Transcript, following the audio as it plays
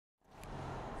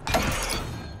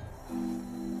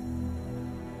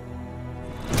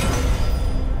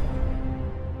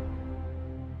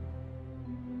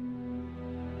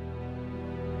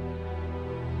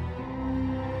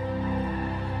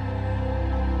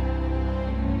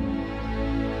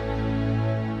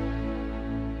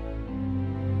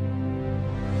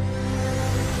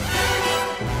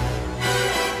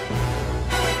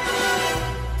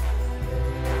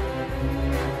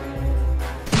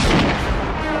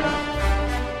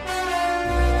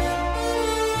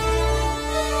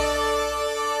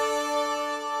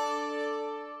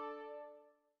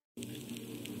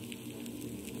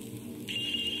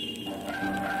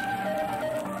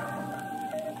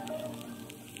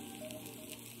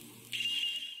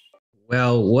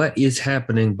Well, what is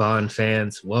happening, Bond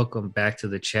fans? Welcome back to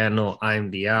the channel. I'm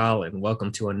Dial, and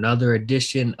welcome to another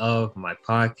edition of my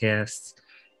podcast.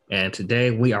 And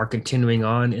today we are continuing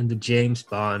on in the James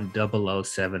Bond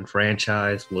 007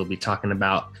 franchise. We'll be talking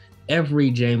about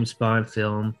every James Bond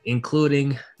film,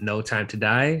 including No Time to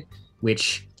Die,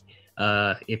 which,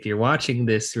 if you're watching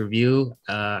this review,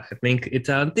 I think it's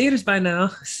out in theaters by now,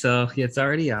 so it's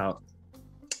already out.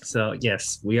 So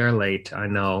yes, we are late. I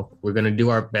know. We're gonna do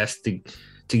our best to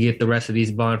get the rest of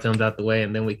these Bond films out the way,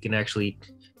 and then we can actually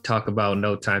talk about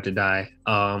No Time to Die.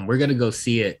 We're gonna go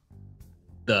see it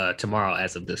tomorrow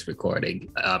as of this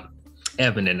recording.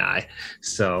 Evan and I.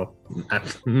 So I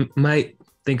might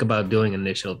think about doing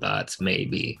initial thoughts,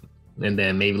 maybe, and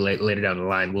then maybe later down the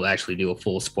line we'll actually do a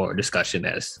full sport discussion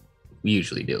as we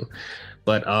usually do.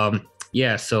 But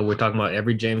yeah, so we're talking about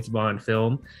every James Bond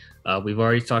film. We've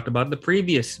already talked about the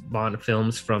previous Bond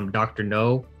films from Dr.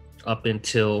 No up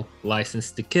until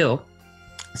License to Kill.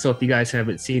 So if you guys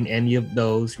haven't seen any of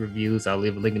those reviews, I'll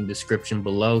leave a link in the description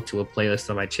below to a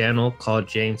playlist on my channel called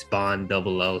James Bond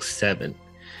 007.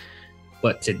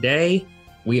 But today,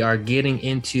 we are getting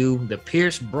into the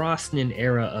Pierce Brosnan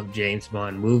era of James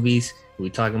Bond movies. We're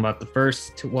talking about the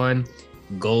first one,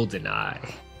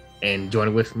 Goldeneye. And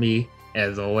joining with me,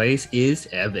 as always, is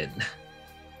Evan.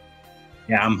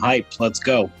 Yeah, I'm hyped. Let's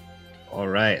go. All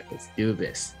right, let's do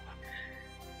this.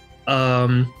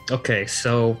 Okay,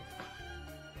 so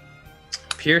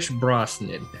Pierce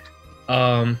Brosnan.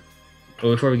 Well,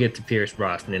 before we get to Pierce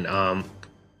Brosnan,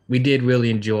 we did really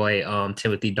enjoy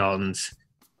Timothy Dalton's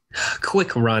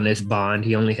quick run as Bond.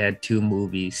 He only had 2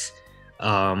 movies.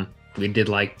 We did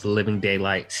like The Living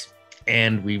Daylights,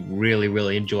 and we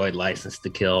really enjoyed License to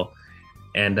Kill.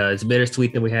 And it's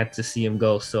bittersweet that we had to see him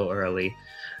go so early.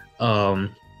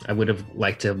 I would have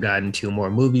liked to have gotten 2 more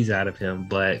movies out of him,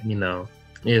 but you know,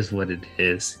 it is what it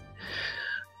is.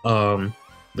 Though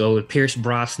with Pierce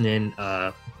Brosnan,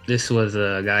 this was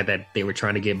a guy that they were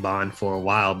trying to get Bond for a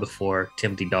while before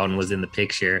Timothy Dalton was in the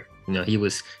picture. You know, he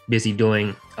was busy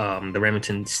doing the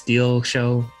Remington Steele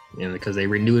show, and because they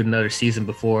renewed another season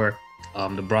before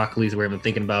the Broccoli's were even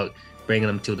thinking about bringing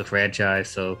them to the franchise,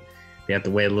 so they have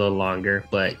to wait a little longer.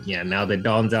 But yeah, now that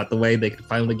Dalton's out the way, they can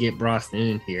finally get Brosnan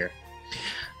in here.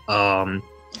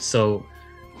 So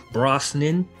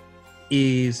Brosnan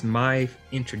is my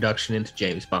introduction into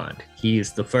James Bond. He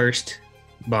is the first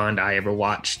Bond I ever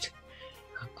watched.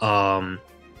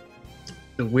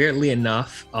 Weirdly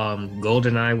enough,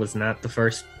 Goldeneye was not the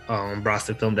first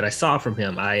Brosnan film that I saw from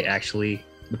him.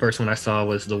 The first one I saw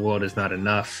was The World Is Not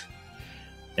Enough.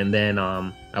 And then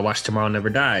I watched Tomorrow Never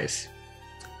Dies.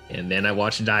 And then I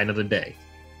watched Die Another Day.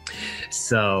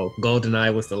 So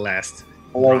Goldeneye was the last.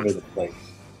 All over the place.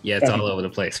 Yeah, it's all over the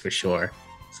place for sure.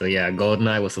 So yeah,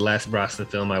 Goldeneye was the last Brosnan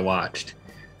film I watched.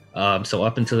 So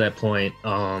up until that point,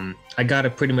 I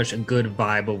got pretty much a good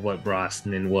vibe of what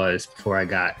Brosnan was before I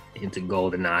got into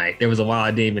Goldeneye. There was a while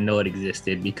I didn't even know it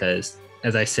existed because,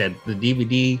 as I said, the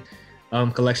DVD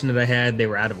collection that I had, they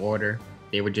were out of order.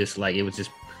 They were just like, it was just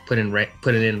putting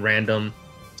in random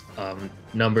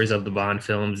numbers of the Bond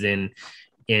films in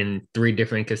 3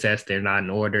 different cassettes. They're not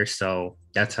in order, so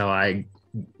that's how I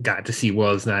got to see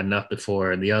World's Not Enough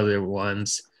before the other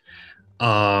ones.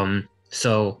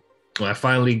 So when I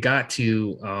finally got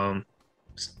to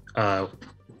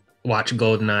watch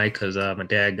Goldeneye, because my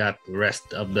dad got the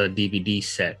rest of the DVD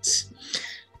sets,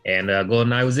 and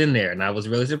Goldeneye was in there, and I was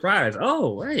really surprised.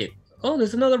 Oh, wait. Oh,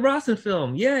 there's another Brosnan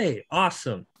film. Yay.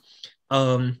 Awesome.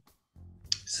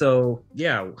 So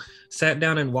yeah, sat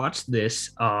down and watched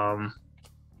this.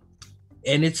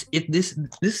 And this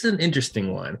is an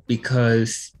interesting one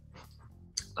because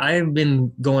I've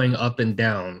been going up and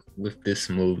down with this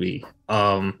movie.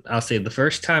 I'll say the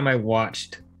first time I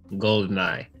watched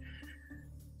Goldeneye,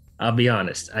 I'll be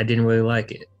honest, I didn't really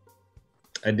like it.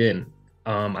 I didn't.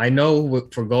 I know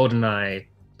for Goldeneye,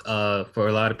 for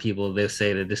a lot of people, they'll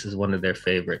say that this is one of their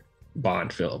favorite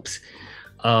Bond films.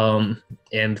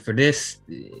 And for this,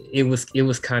 it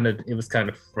was kind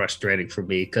of frustrating for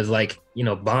me because, like, you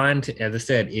know, Bond, as I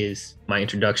said, is my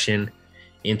introduction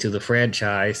into the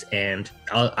franchise, and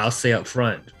I'll say up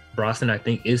front, Brosnan, I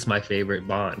think, is my favorite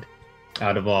Bond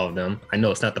out of all of them. I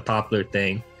know it's not the popular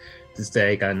thing to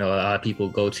say. I know a lot of people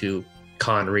go to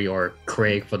Connery or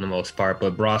Craig for the most part,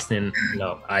 but Brosnan, you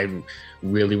know, I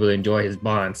really enjoy his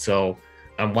Bond. So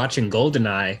I'm watching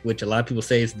Goldeneye, which a lot of people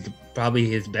say is probably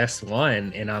his best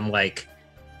one, and I'm like,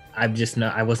 I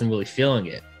wasn't really feeling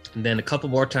it. And then a couple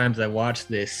more times I watched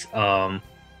this,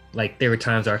 like there were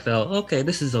times where I felt, okay,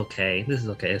 this is okay,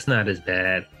 it's not as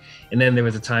bad. And then there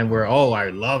was a time where, oh, I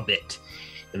love it.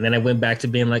 And then I went back to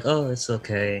being like, oh, it's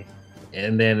okay.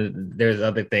 And then there's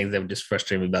other things that would just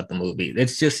frustrate me about the movie.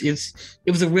 It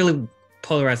was a really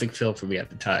polarizing film for me at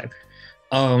the time.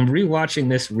 Rewatching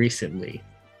this recently,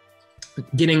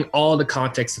 getting all the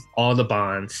context of all the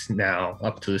Bonds now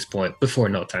up to this point before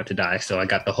No Time to Die. So I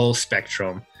got the whole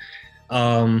spectrum.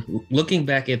 Looking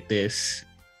back at this,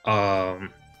 I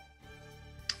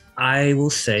will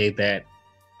say that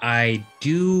I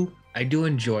do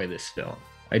enjoy this film.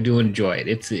 I do enjoy it.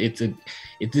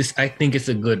 I think it's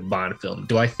a good Bond film.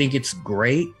 Do I think it's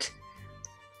great?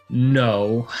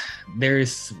 No.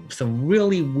 There's some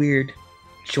really weird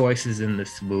choices in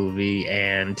this movie,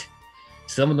 and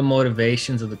some of the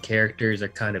motivations of the characters are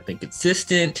kind of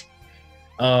inconsistent.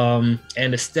 And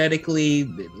aesthetically,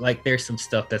 like there's some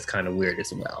stuff that's kind of weird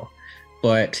as well.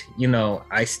 But, you know,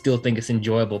 I still think it's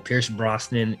enjoyable. Pierce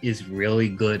Brosnan is really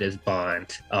good as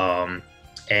Bond.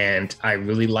 And I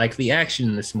really like the action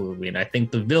in this movie. And I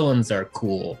think the villains are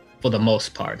cool for the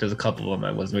most part. There's a couple of them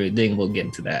I wasn't really digging. We'll get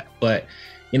into that. But,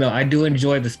 you know, I do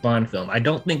enjoy this Bond film. I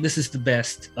don't think this is the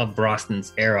best of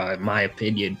Brosnan's era, in my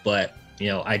opinion. But, you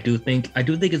know, I do think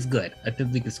it's good. I do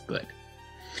think it's good.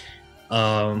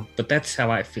 But that's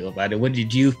how I feel about it. What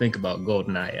did you think about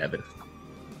Goldeneye, Evan?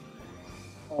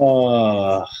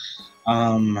 I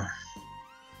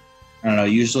don't know.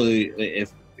 Usually,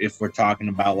 if we're talking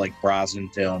about like Brosnan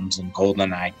films and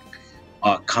Goldeneye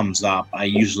comes up, I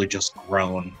usually just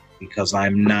groan because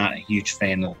I'm not a huge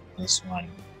fan of this one.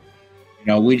 You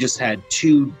know, we just had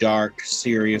two dark,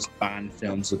 serious Bond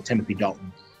films with Timothy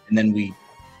Dalton, and then we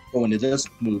go into this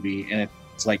movie and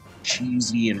it's like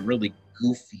cheesy and really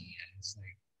goofy. And it's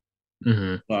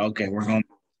like, well, okay, we're going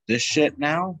this shit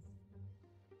now.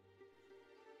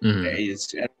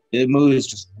 The movie is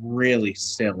just really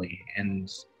silly and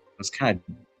it's kind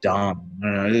of dumb,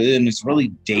 and it's really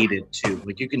dated too.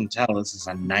 Like you can tell this is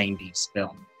a '90s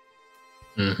film.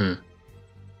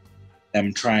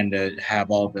 Them trying to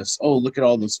have all this. Oh, look at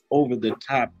all this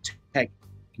over-the-top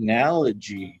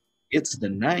technology. It's the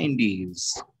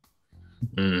 '90s.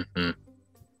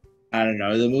 I don't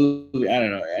know the movie. I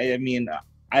don't know. I mean,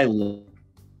 I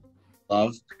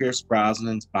love Pierce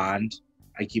Brosnan's Bond.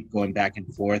 I keep going back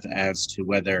and forth as to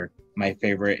whether my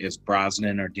favorite is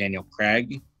Brosnan or Daniel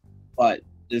Craig, but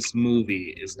this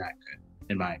movie is not good,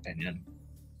 in my opinion.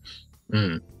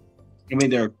 I mean,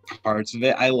 there are parts of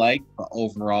it I like, but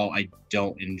overall, I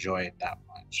don't enjoy it that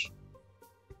much.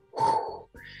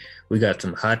 We got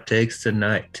some hot takes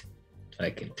tonight. I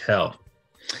can tell.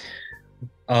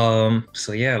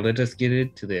 So yeah, let us get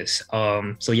into this.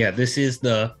 So yeah, this is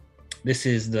the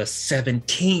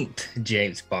 17th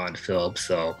James Bond film.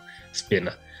 So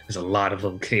there's a lot of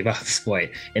them came out this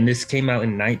point, and this came out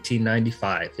in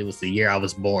 1995. It was the year I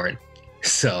was born,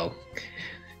 so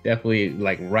definitely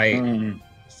like right.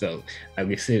 So I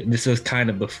guess this was kind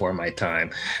of before my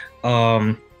time.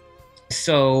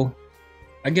 So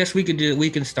I guess we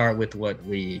can start with what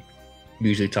we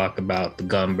usually talk about: the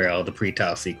gun barrel, the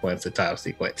pre-title sequence, the title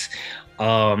sequence.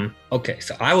 Okay,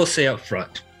 so I will say up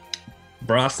front,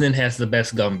 Brosnan has the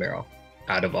best gun barrel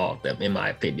out of all of them, in my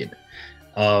opinion.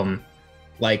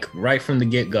 Like right from the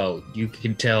get-go, you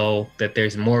can tell that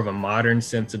there's more of a modern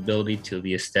sensibility to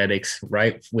the aesthetics,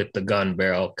 right, with the gun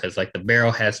barrel, because like the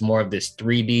barrel has more of this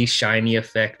 3D shiny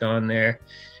effect on there.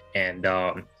 And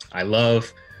I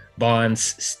love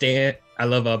Bond's stand. I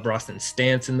love Brosnan's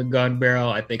stance in the gun barrel.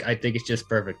 I think it's just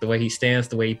perfect. The way he stands,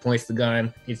 the way he points the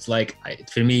gun, it's like,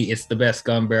 for me, it's the best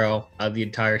gun barrel of the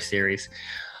entire series.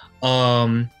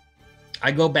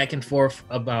 I go back and forth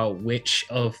about which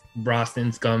of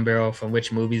Brosnan's gun barrel from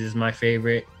which movies is my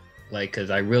favorite. Like, cause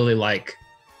I really like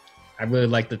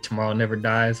the Tomorrow Never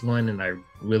Dies one, and I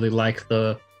really like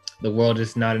the World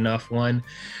Is Not Enough one.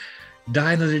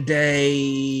 Die Another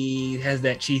Day has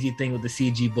that cheesy thing with the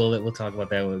CG bullet. We'll talk about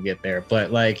that when we get there.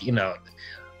 But like, you know,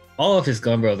 all of his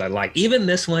gun barrels I like. Even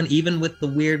this one, even with the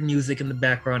weird music in the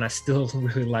background, I still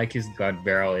really like his gun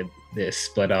barrel in this.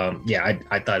 But yeah,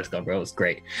 I thought his gun barrel was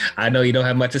great. I know you don't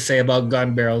have much to say about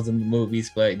gun barrels in the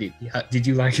movies, but did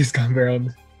you like his gun barrel?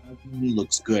 He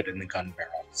looks good in the gun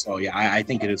barrel. So yeah, I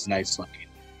think it is nice looking.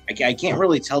 I can't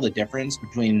really tell the difference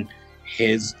between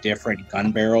his different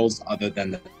gun barrels other than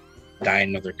the Die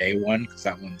Another Day one, because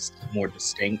that one's more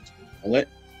distinct bullet.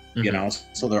 You know,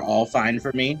 so they're all fine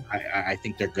for me. I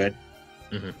think they're good.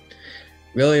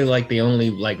 Really, like the only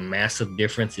like massive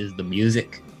difference is the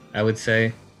music, I would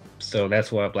say. So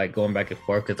that's why I'm like going back and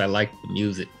forth, because I like the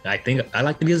music. I think I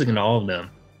like the music in all of them.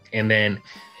 And then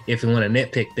if you want to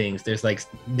nitpick things, there's like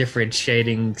different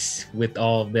shadings with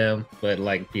all of them, but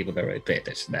like people don't really pay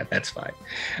attention to that. That's fine.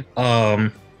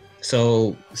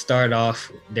 So start off,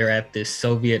 they're at this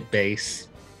Soviet base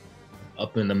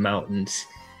up in the mountains.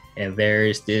 and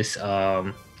there's this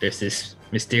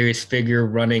mysterious figure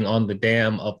running on the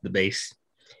dam of the base,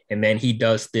 and then he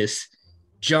does this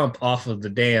jump off of the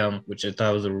dam, which I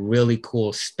thought was a really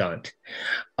cool stunt.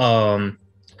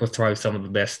 Was probably some of the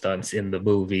best stunts in the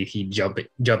movie. He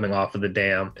jumping off of the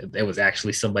dam. There was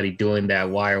actually somebody doing that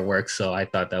wire work, so I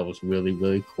thought that was really,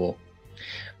 really cool.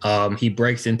 He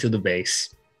breaks into the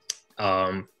base.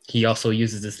 He also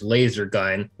uses this laser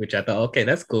gun, which I thought, okay,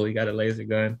 that's cool. He got a laser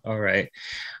gun. All right.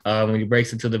 When he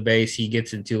breaks into the base, he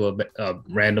gets into a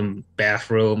random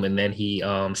bathroom, and then he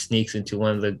sneaks into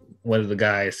one of the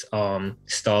guys'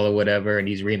 stall or whatever, and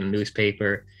he's reading a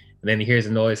newspaper. And then he hears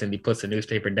a noise, and he puts the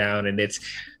newspaper down, and it's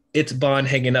Bond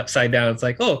hanging upside down. It's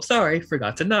like, oh, sorry,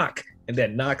 forgot to knock, and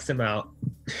then knocks him out.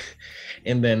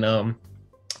 And then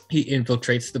he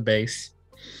infiltrates the base,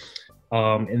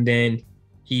 and then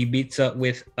he meets up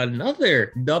with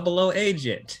another 00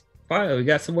 agent. Finally, we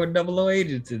got some more 00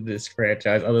 agents in this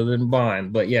franchise other than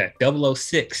Bond. But yeah,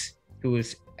 006, who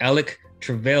is Alec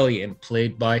Trevelyan,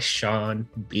 played by Sean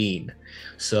Bean.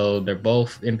 So they're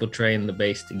both infiltrating the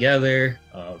base together.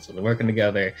 So they're working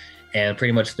together, and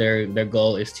pretty much their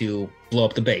goal is to blow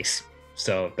up the base.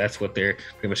 So that's what they're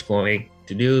pretty much going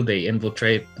to do. They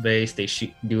infiltrate the base. They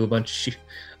do a bunch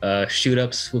of shoot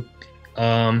ups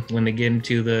when they get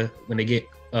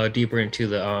deeper into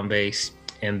the base,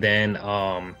 and then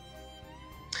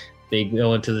they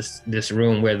go into this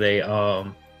room where they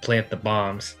plant the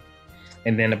bombs,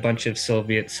 and then a bunch of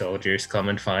Soviet soldiers come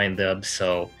and find them.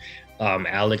 So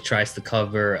Alec tries to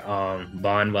cover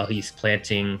Bond while he's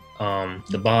planting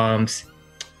the bombs,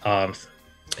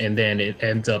 and then it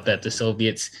ends up that the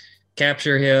Soviets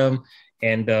capture him,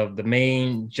 and the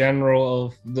main general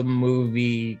of the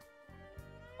movie,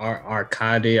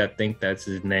 Arkady, I think that's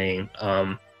his name,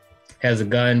 has a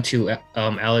gun to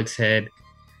Alec's head,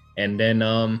 and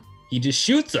then he just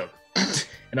shoots him.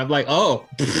 And I'm like, oh,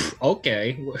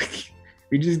 okay.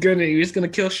 You're just gonna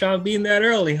kill Sean Bean that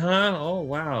early, huh? Oh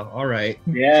wow, all right.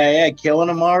 Yeah, killing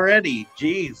him already.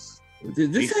 Jeez.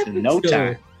 This in no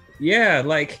time. Yeah,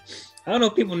 like I don't know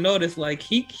if people notice, like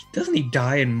he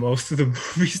die in most of the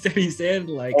movies that he's in.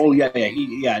 Like, oh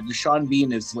yeah. Sean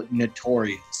Bean is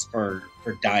notorious for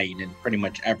dying in pretty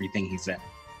much everything he's in.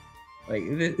 Like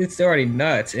it's already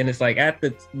nuts, and it's like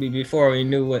before we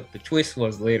knew what the twist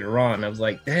was later on, I was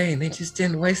like, dang, they just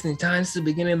didn't waste any time since the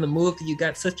beginning of the movie. You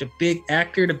got such a big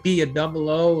actor to be a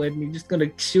 00, and you're just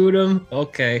gonna shoot him?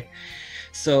 Okay,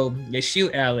 so they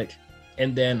shoot Alec,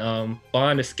 and then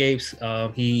Bond escapes.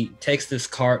 He takes this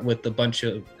cart with a bunch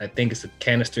of, I think it's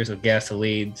canisters of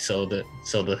gasoline, so the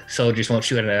soldiers won't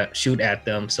shoot at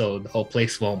them, so the whole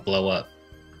place won't blow up.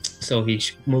 So he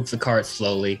moves the cart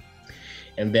slowly.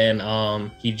 And then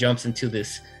he jumps into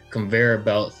this conveyor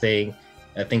belt thing,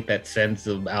 I think that sends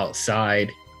them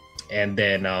outside. And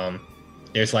then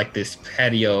there's like this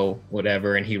patio,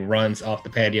 whatever, and he runs off the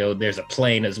patio. There's a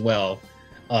plane as well.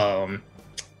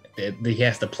 He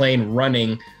has the plane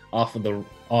running off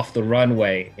the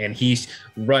runway, and he's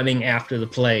running after the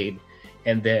plane.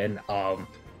 And then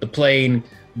the plane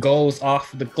goes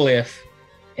off the cliff,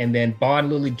 and then Bond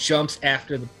literally jumps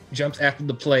after the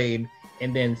plane,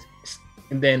 and then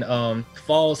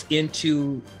falls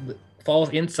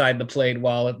inside the plane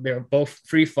while they're both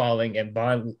free falling, and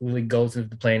Bond really goes into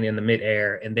the plane in the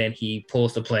midair, and then he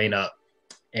pulls the plane up,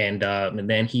 and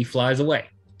then he flies away,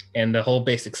 and the whole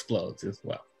base explodes as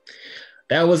well.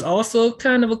 That was also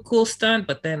kind of a cool stunt,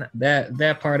 but then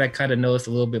that part I kind of noticed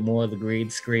a little bit more of the green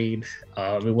screen.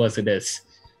 It wasn't as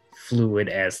fluid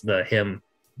as him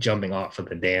jumping off of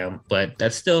the dam, but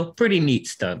that's still pretty neat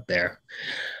stunt there.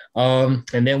 And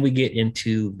then we get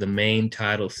into the main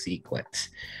title sequence.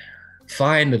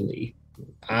 Finally,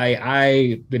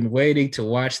 I've been waiting to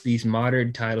watch these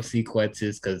modern title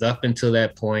sequences, because up until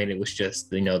that point, it was just,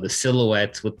 the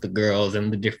silhouettes with the girls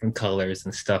and the different colors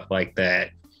and stuff like that.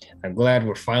 I'm glad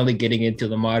we're finally getting into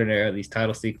the modern era of these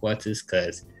title sequences,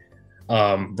 because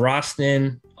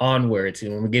Brosnan onwards,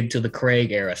 and when we get into the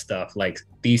Craig era stuff, like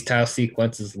these title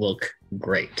sequences look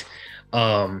great.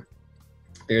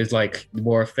 There's like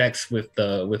more effects with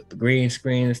the green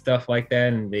screen and stuff like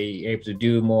that, and they able to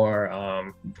do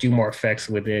more effects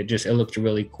with it. It looked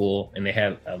really cool, and they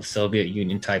have a Soviet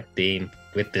Union type theme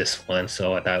with this one,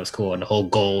 so I thought it was cool, and the whole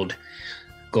gold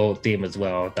theme as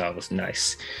well, I thought was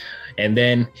nice. And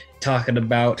then talking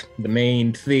about the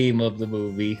main theme of the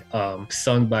movie,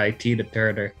 sung by Tina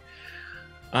Turner.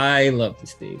 I love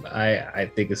this theme.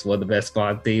 I think it's one of the best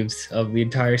Bond themes of the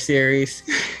entire series,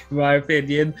 in my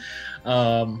opinion.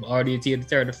 Already a Tina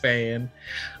Turner fan,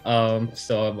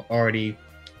 so I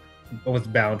was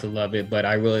bound to love it. But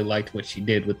I really liked what she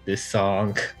did with this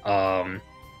song.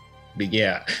 But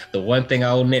yeah, the one thing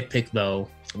I'll nitpick though,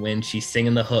 when she's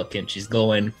singing the hook and she's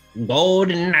going,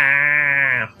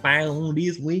 Goldeneye, found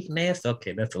his weakness.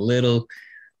 Okay, that was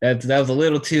a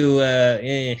little too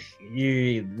that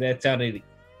sounded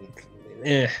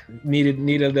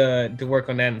needed to work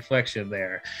on that inflection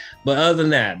there. But other than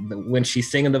that, when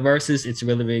she's singing the verses, it's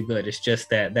really, really good. It's just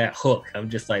that hook. I'm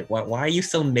just like, why are you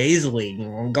so nasally?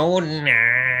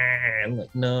 Goldeneye. I'm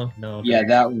like, no. Yeah,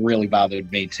 that really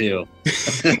bothered me too.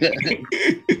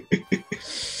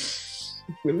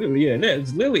 Yeah,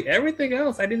 that's literally everything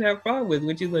else I didn't have a problem with,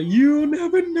 which is like, you'll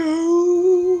never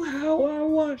know how I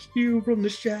watched you from the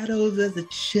shadows as a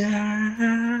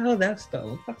child. That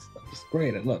stuff was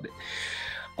great. I loved it.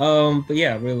 But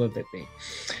yeah, I really loved that thing.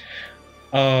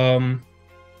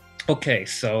 Okay,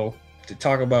 so to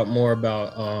talk about more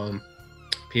about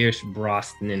Pierce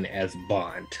Brosnan as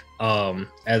Bond.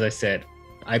 As I said,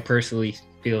 I personally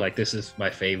feel like this is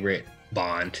my favorite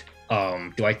Bond.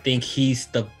 Do I think he's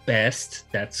the best?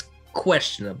 That's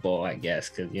questionable, I guess,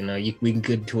 because we can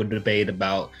get into a debate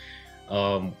about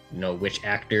which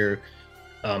actor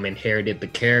inherited the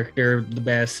character the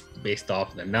best based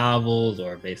off the novels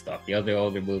or based off the other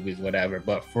older movies, whatever.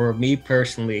 But for me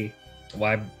personally,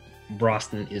 why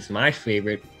Brosnan is my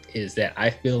favorite is that I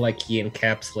feel like he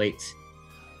encapsulates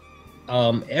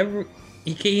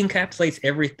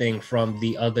everything from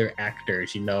the other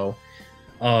actors,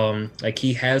 like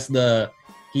he has the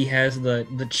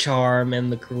charm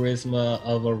and the charisma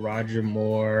of a Roger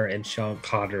Moore and Sean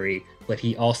Connery, but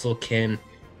he also can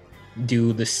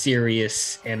do the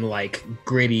serious and like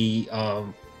gritty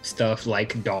stuff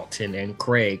like Dalton and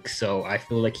Craig. So I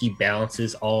feel like he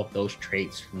balances all of those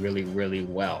traits really, really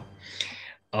well.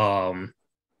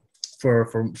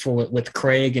 With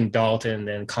Craig and Dalton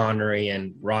and Connery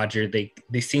and Roger, they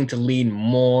seem to lean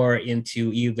more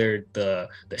into either the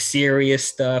serious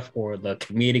stuff or the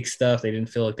comedic stuff. They didn't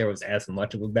feel like there was as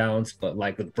much of a balance, but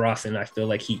like with Brosnan, I feel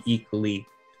like he equally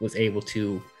was able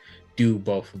to do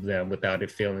both of them without it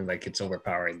feeling like it's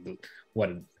overpowering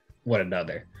one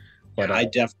another. But I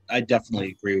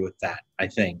definitely agree with that. I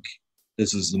think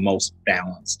this is the most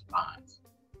balanced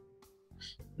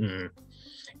Bond.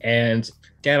 And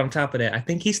Dad, on top of that, I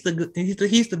think he's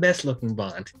the best looking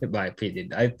Bond, in my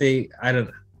opinion. I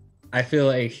feel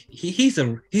like he's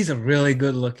a really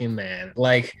good looking man.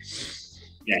 Like,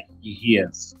 yeah, he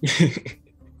is. It's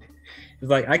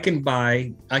like I can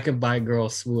buy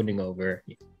girls swooning over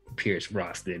Pierce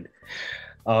Brosnan.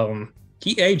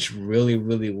 He aged really,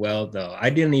 really well though. I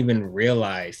didn't even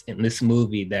realize in this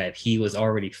movie that he was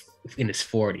already in his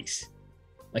 40s.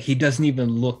 Like he doesn't even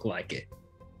look like it.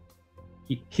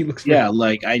 He looks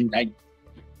like I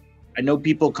know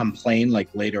people complain like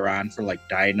later on for like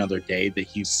Die Another Day that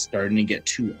he's starting to get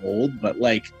too old, but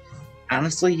like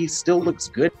honestly he still looks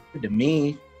good to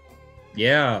me.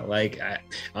 Yeah, like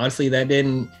honestly that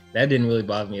didn't really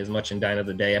bother me as much in Die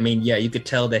Another Day. I mean, yeah, you could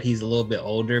tell that he's a little bit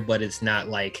older, but it's not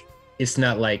like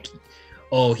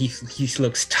oh he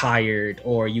looks tired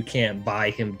or you can't buy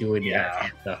him doing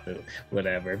that stuff or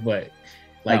whatever. But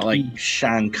like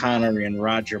Sean Connery and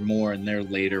Roger Moore in their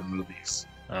later movies.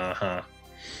 And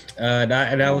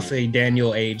I would say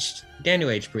Daniel aged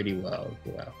pretty well,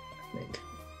 I think.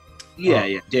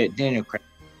 Daniel Craig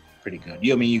pretty good.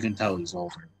 I mean, you can tell he's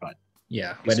older, but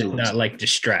yeah, but it's not like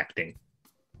distracting.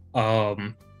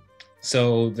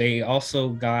 So they also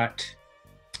got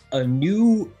a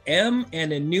new M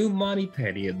and a new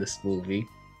Moneypenny in this movie.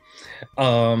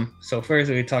 So first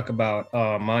we talk about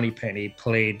Moneypenny,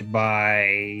 played by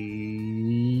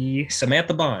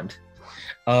Samantha Bond.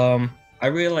 I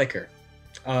really like her.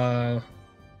 I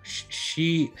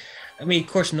mean, of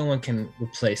course, no one can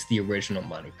replace the original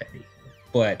Moneypenny,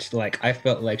 but like I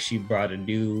felt like she brought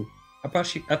I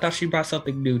thought she brought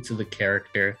something new to the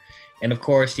character. And of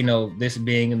course, this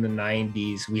being in the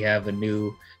 90s, we have a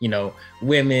new,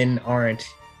 women are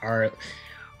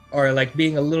like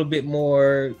being a little bit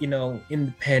more,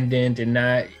 independent and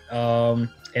not,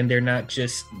 and they're not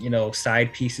just,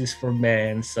 side pieces for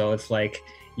men. So it's like,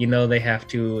 they have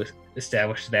to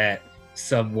establish that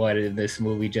somewhat in this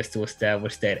movie just to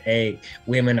establish that, hey,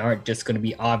 women aren't just going to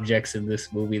be objects in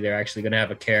this movie. They're actually going to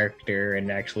have a character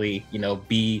and actually,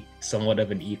 be somewhat of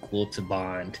an equal to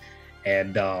Bond.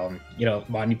 And,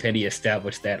 Moneypenny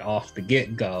established that off the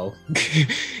get-go.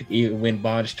 When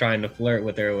Bond's trying to flirt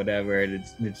with her or whatever, and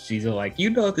she's like,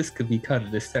 this could be kind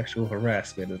of this sexual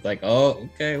harassment. It's like, oh,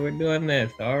 okay, we're doing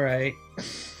this. All right.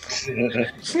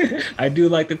 I do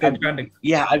like that they're trying to...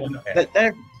 Yeah,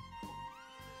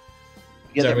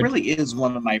 that really is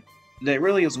one of my that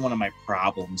really is one of my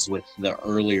problems with the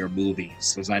earlier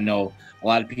movies, is I know a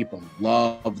lot of people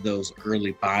love those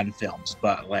early Bond films,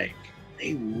 but like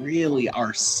they really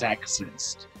are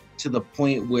sexist to the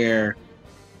point where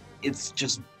it's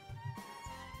just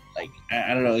like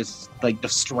I don't know, it's like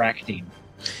distracting.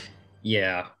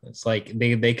 Yeah, it's like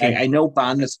they can. I know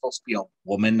Bond is supposed to be a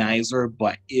womanizer,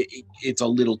 but it's a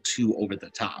little too over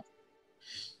the top.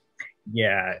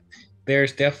 Yeah,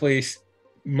 there's definitely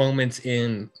moments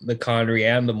in the Connery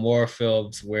and the Moore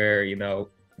films where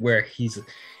where he's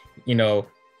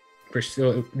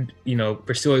pursuing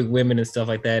women and stuff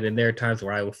like that, and there are times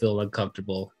where I will feel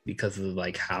uncomfortable because of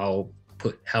like how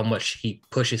much he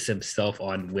pushes himself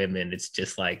on women. It's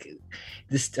just like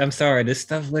this. I'm sorry, this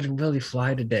stuff wouldn't really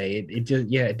fly today.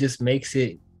 It just makes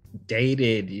it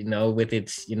dated, with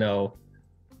its,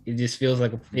 it just feels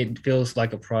like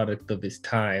a product of its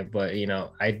time. But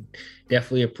I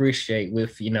definitely appreciate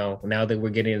with now that we're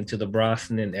getting into the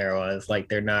Brosnan era, it's like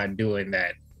they're not doing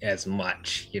that as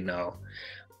much.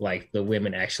 Like the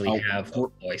women actually have a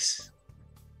voice.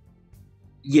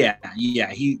 Yeah,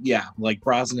 like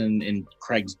Brosnan and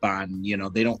Craig's Bond,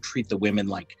 they don't treat the women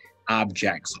like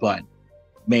objects, but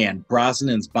man,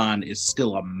 Brosnan's Bond is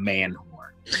still a man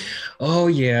whore. Oh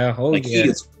yeah, he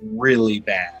is really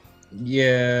bad.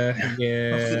 Yeah.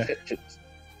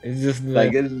 It's just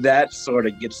like that sort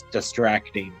of gets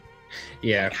distracting.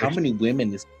 Yeah. Like, how many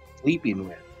women is he sleeping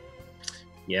with?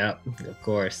 Yeah, of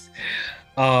course.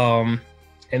 And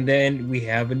then we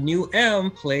have a new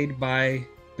M played by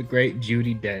the great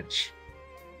Judi Dench.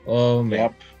 Oh man.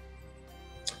 Yep.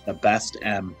 The best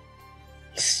M.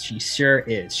 She sure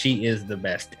is. She is the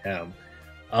best M.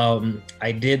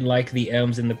 I did like the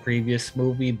M's in the previous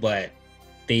movie, but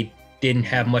they didn't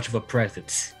have much of a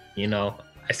presence. I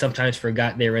sometimes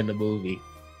forgot they were in the movie.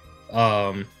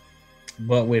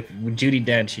 But with Judi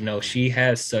Dench, she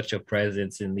has such a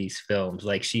presence in these films.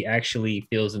 Like she actually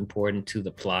feels important to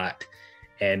the plot.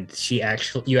 And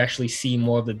you actually see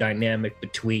more of the dynamic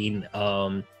between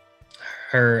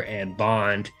her and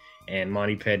Bond and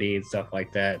Monty Petty and stuff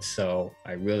like that. So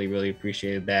I really, really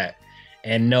appreciated that.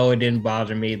 And no, it didn't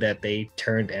bother me that they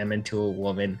turned M into a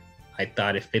woman. I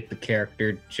thought it fit the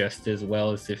character just as well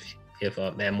as if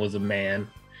M was a man.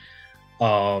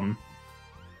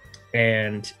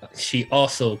 And she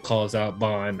also calls out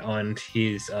Bond on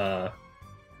his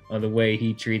on the way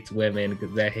he treats women,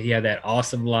 because he had that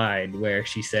awesome line where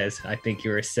she says, "I think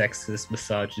you're a sexist,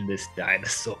 misogynist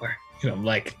dinosaur." And I'm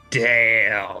like,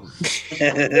 damn.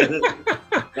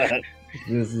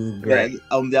 This is great.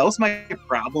 That was my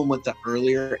problem with the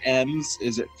earlier M's,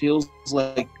 is it feels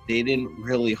like they didn't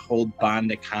really hold Bond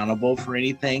accountable for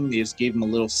anything. They just gave him a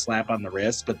little slap on the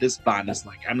wrist. But this Bond is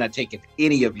like, I'm not taking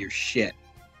any of your shit.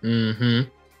 Mm-hmm.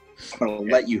 I'm gonna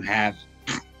let you have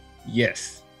it.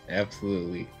 Yes,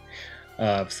 absolutely.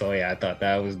 So yeah, I thought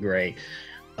that was great.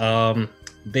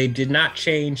 They did not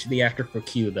change the actor for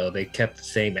Q though. They kept the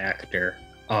same actor.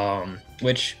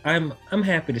 Which I'm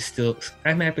happy to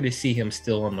see him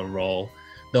still on the role.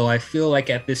 Though I feel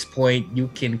like at this point you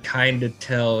can kind of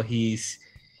tell he's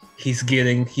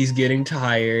getting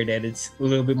tired, and it's a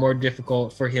little bit more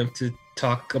difficult for him to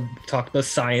talk the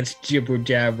science jibber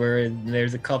jabber, and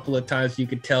there's a couple of times you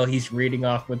could tell he's reading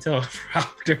off a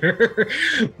teleprompter.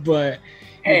 But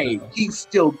hey, he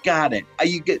still got it.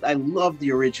 I love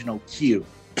the original Q.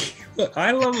 Look,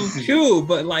 I love him too,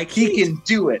 but like he can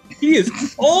do it. He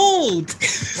is old.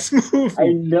 This movie.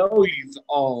 I know he's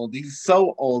old. He's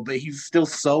so old, but he's still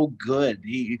so good.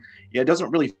 It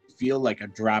doesn't really feel like a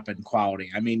drop in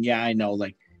quality. I mean, yeah, I know,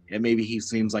 like maybe he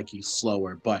seems like he's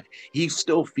slower, but he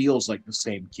still feels like the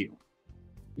same Q.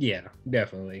 Yeah,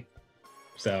 definitely.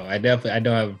 So I don't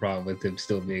have a problem with him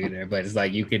still being there, but it's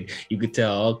like you could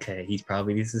tell, okay, he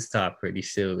probably needs to stop pretty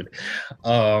soon.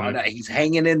 No, he's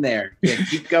hanging in there. Yeah,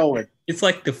 keep going. It's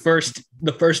like the first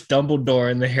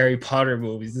Dumbledore in the Harry Potter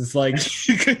movies. It's like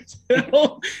you could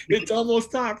tell it's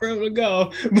almost time for him to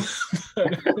go.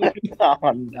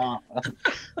 Oh no.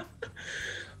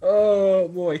 Oh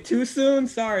boy, too soon?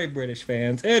 Sorry, British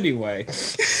fans. Anyway.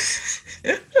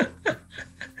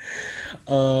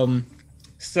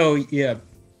 So yeah.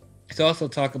 To also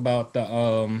talk about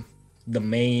the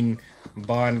main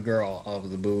Bond girl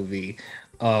of the movie,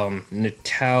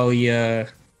 Natalia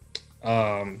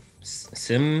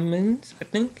Simmons, I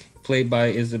think, played by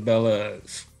Isabella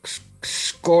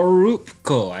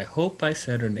Scorupco. I hope I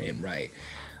said her name right.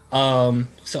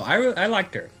 So I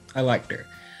liked her.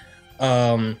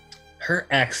 Her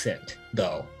accent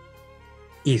though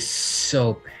is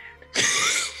so bad.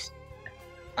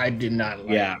 I did not like.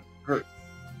 Yeah,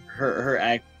 her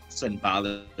accent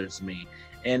bothers me,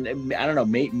 And I don't know,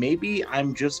 maybe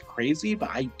I'm just crazy, but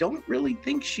I don't really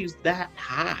think she's that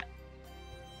hot.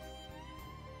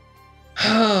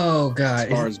 Oh God!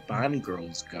 As far as Bond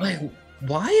girls go, like,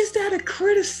 why is that a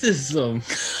criticism?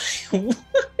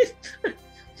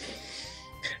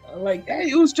 Like,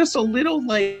 it was just a little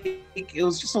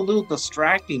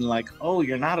distracting. Like, oh,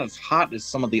 you're not as hot as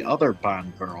some of the other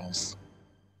Bond girls.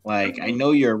 Like, I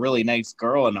know you're a really nice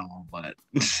girl and all, but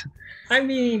I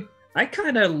mean, I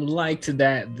kind of liked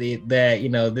that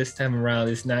this time around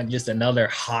it's not just another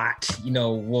hot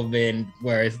woman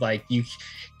where it's like you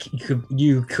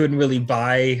couldn't really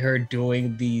buy her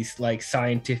doing these like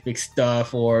scientific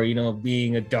stuff or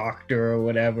being a doctor or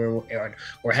whatever,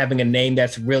 or having a name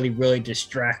that's really really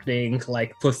distracting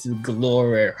like Pussy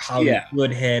Galore or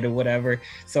Hollywood Head or whatever.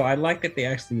 So I like that they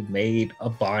actually made a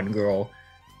Bond girl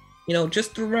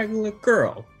just a regular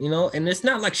girl, and it's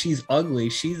not like she's ugly.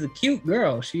 She's a cute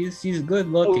girl. She's good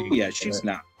looking. Oh, yeah, she's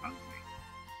not ugly.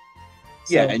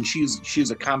 Yeah, and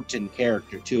she's a competent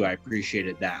character too. I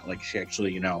appreciated that. Like, she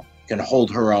actually, can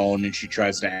hold her own, and she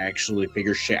tries to actually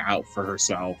figure shit out for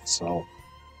herself. So,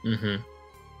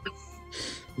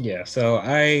 yeah. So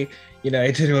it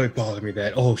didn't really bother me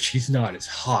that she's not as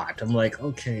hot. I'm like,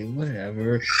 okay,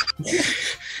 whatever.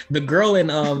 The girl in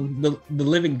the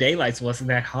Living Daylights wasn't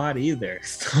that hot either.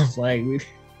 So I'm like,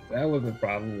 that was a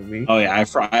problem with me. Oh yeah, I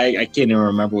can't even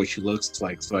remember what she looks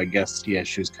like. So I guess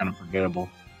she was kind of forgettable.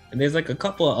 And there's like a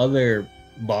couple of other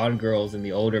Bond girls in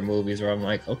the older movies where I'm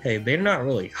like, okay, they're not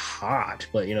really hot,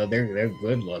 but they're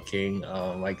good looking.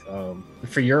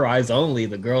 For Your Eyes Only,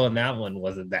 the girl in that one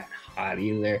wasn't that hot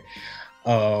either.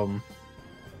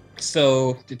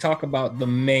 So to talk about the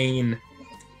main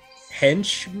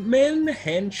henchwoman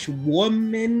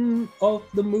of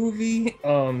the movie,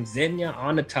 Xenia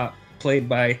Onatopp, played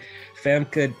by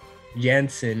Famke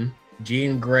Janssen,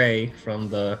 Jean Grey from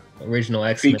the original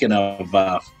X-Men.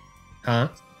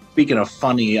 Speaking of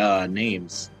funny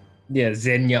names. Yeah,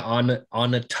 Xenia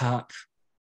Onatopp.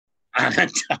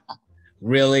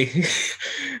 Really?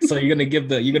 So you're gonna give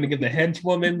the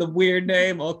henchwoman the weird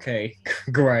name? Okay,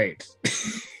 great.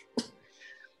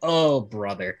 Oh,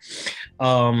 brother.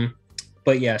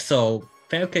 But yeah, so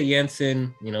Famke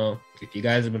Janssen, if you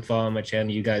guys have been following my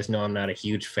channel, you guys know I'm not a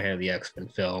huge fan of the X-Men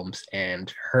films,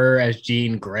 and her as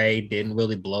Jean Grey didn't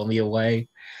really blow me away.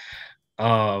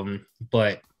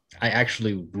 But I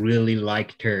actually really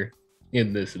liked her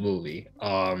in this movie.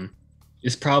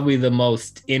 It's probably the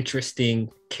most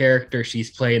interesting character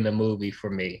she's played in the movie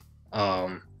for me.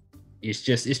 It's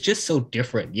just so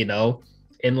different,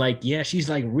 and like, yeah, she's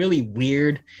like really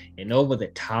weird and over the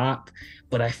top,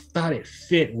 but I thought it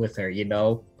fit with her,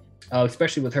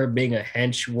 especially with her being a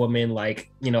henchwoman. Like,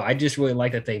 I just really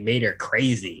like that they made her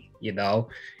crazy,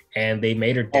 and they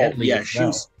made her deadly. Oh yeah,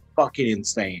 she's fucking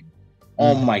insane.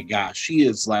 Oh my gosh, she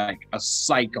is like a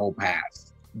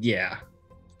psychopath. Yeah.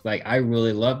 Like, I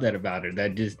really love that about her.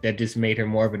 That just made her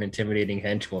more of an intimidating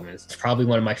henchwoman. It's probably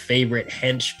one of my favorite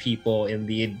hench people in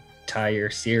the entire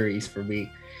series for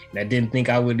me. And I didn't think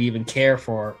I would even care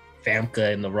for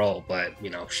Famke in the role, but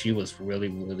she was really,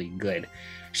 really good.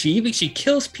 She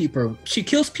kills people. She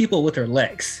kills people with her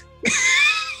legs.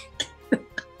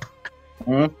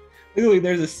 Literally,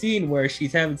 there's a scene where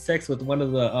she's having sex with one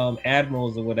of the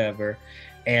admirals or whatever,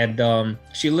 and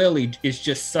she literally is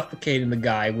just suffocating the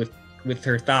guy with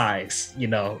her thighs,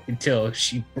 until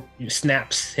she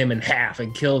snaps him in half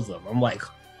and kills him. I'm like,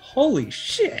 holy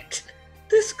shit,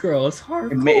 this girl is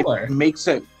hardcore. It makes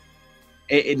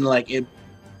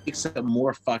it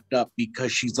more fucked up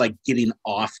because she's like getting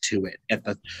off to it at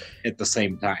the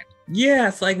same time. Yeah,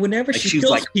 it's like whenever she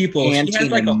kills like people, she has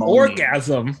like an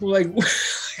orgasm. Like,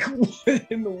 what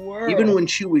in the world? Even when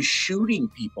she was shooting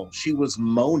people, she was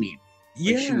moaning.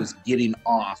 Yeah, like she was getting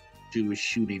off. She was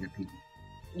shooting at people.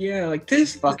 Yeah, like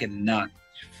this fucking nuts.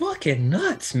 Fucking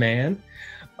nuts, man.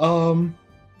 I'll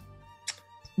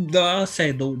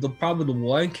say the probably the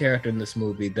one character in this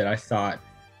movie that I thought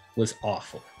was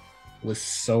awful, was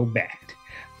so bad.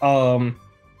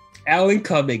 Alan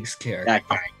Cummings' character. That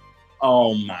guy.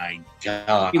 Oh my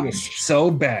god. He was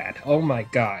so bad. Oh my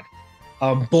god.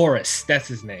 Boris, that's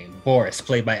his name. Boris,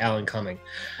 played by Alan Cumming.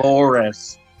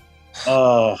 Boris.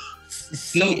 Oh,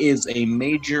 he is a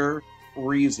major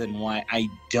reason why I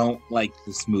don't like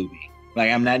this movie. Like,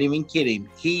 I'm not even kidding.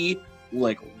 He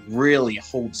like really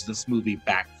holds this movie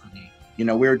back for me. We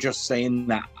were just saying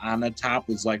that Onatopp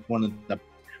was like one of the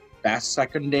best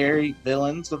secondary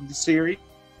villains of the series.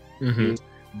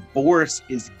 Boris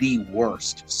is the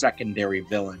worst secondary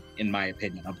villain, in my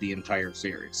opinion, of the entire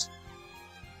series.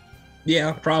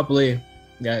 Yeah, probably.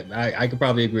 Yeah, I could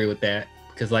probably agree with that,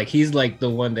 because like he's like the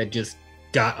one that just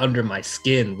got under my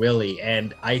skin, really.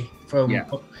 And I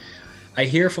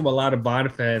hear from a lot of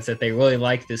Bond fans that they really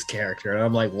like this character, and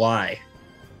I'm like, why?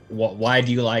 Why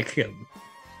do you like him?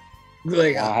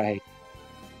 Like, Why?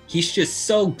 He's just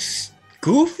so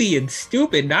goofy and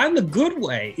stupid, not in the good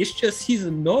way. It's just he's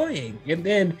annoying. And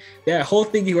then that whole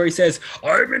thing where he says,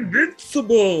 "I'm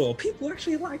invincible." People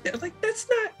actually like that. Like, that's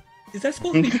not. Is that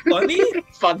supposed to be funny?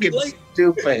 Fucking like,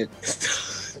 stupid.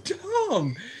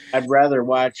 Dumb. I'd rather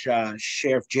watch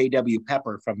Sheriff J.W.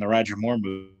 Pepper from the Roger Moore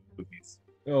movies.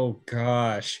 Oh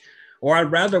gosh. Or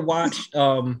I'd rather watch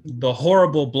the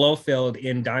horrible Blofeld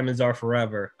in Diamonds Are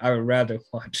Forever. I would rather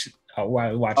watch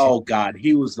Oh God,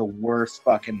 he was the worst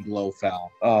fucking Blofeld.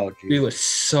 Oh geez. He was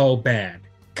so bad.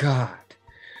 God.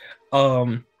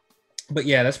 But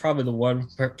yeah, that's probably the one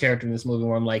character in this movie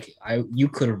where I'm like, you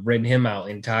could have written him out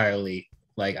entirely.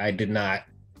 Like, I did not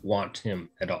want him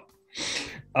at all.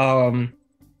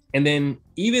 And then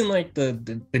even like the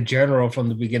general from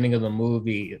the beginning of the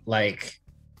movie, like,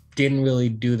 didn't really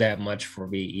do that much for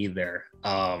me either.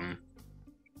 I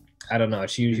don't know.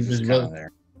 She was really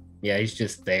there. Yeah, he's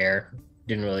just there.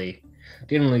 Didn't really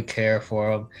care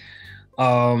for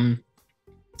him.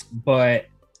 But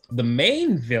the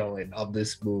main villain of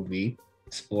this movie,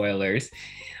 spoilers,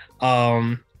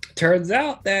 turns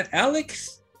out that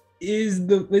Alex is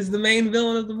the main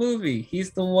villain of the movie.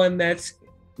 He's the one that's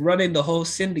running the whole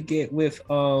syndicate with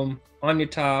Anya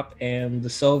Top and the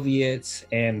Soviets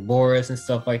and Boris and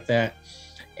stuff like that.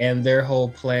 And their whole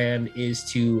plan is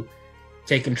to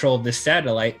take control of this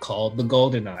satellite called the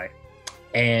Goldeneye.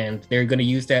 And they're going to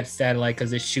use that satellite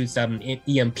because it shoots out an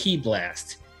EMP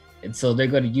blast. And so they're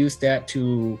going to use that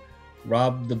to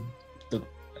rob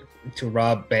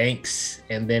rob banks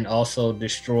and then also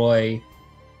destroy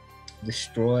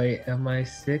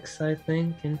MI6, I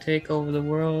think, and take over the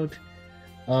world.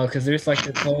 Because there's like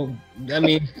this whole, I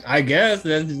mean, I guess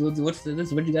that's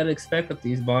what you gotta expect with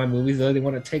these Bond movies. They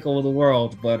want to take over the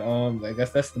world, but I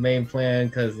guess that's the main plan.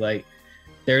 Because like,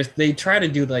 they try to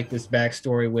do like this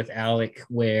backstory with Alec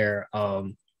where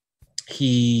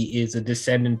he is a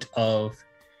descendant of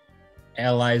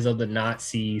allies of the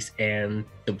Nazis, and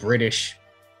the British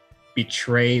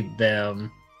betrayed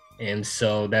them, and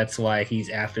so that's why he's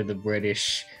after the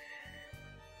British.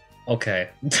 Okay.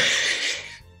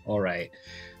 All right.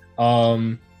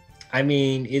 I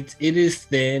mean, it is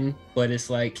thin, but it's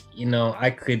like, you know, I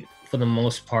could for the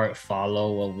most part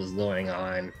follow what was going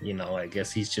on. You know, I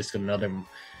guess he's just another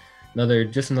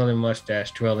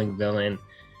mustache twirling villain,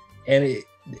 and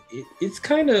it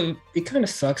kind of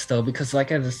sucks though, because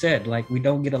like as I said, like we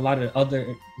don't get a lot of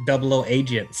other 00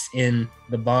 agents in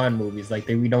the Bond movies. Like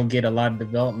we don't get a lot of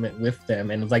development with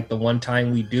them, and it's like the one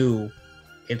time we do,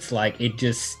 it's like it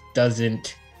just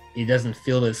doesn't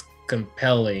feel as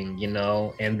compelling, you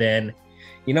know. And then,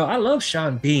 you know, I love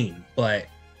Sean Bean, but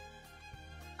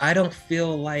I don't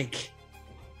feel like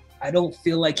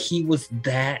he was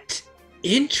that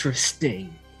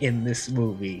interesting in this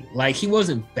movie. Like, he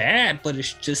wasn't bad, but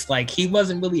it's just like he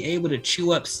wasn't really able to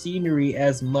chew up scenery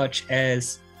as much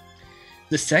as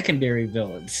the secondary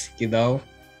villains, you know.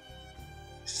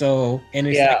 So, and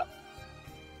it's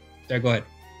there, go ahead.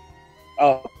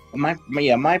 Oh, my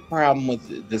problem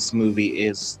with this movie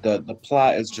is the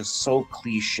plot is just so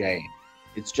cliche.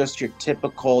 It's just your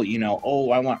typical, you know,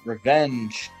 oh, I want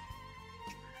revenge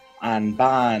on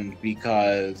Bond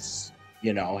because,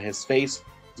 you know, his face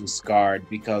was scarred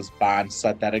because Bond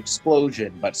set that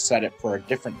explosion, but set it for a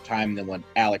different time than what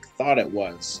Alec thought it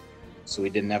was. So he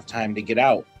didn't have time to get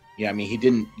out. Yeah, I mean, he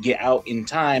didn't get out in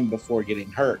time before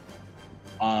getting hurt.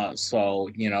 So,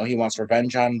 you know, he wants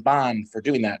revenge on Bond for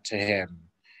doing that to him.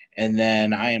 And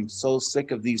then I am so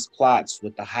sick of these plots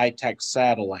with the high-tech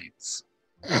satellites.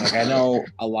 Like, I know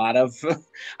a lot of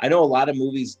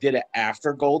movies did it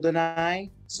after Goldeneye,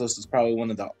 so this is probably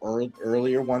one of the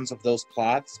earlier ones of those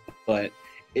plots, but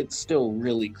it's still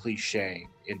really cliche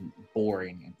and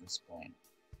boring at this point.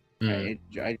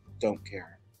 I don't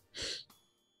care.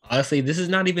 Honestly, this is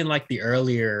not even like the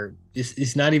earlier.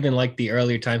 It's not even like the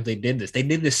earlier times they did this. They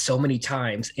did this so many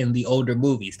times in the older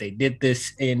movies. They did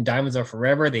this in Diamonds Are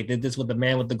Forever. They did this with The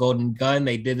Man with the Golden Gun.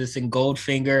 They did this in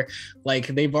Goldfinger. Like,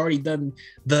 they've already done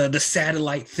the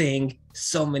satellite thing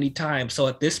so many times. So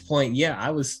at this point, yeah, I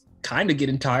was kind of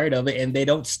getting tired of it, and they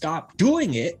don't stop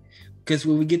doing it, because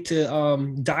when we get to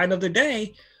Die Another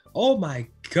Day, oh my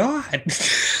God,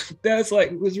 that's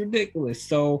like, it was ridiculous.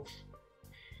 So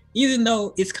even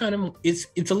though it's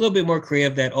a little bit more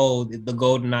creative that, oh, the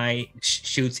Goldeneye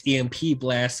shoots EMP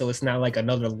blast, so it's not like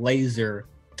another laser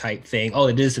type thing. Oh,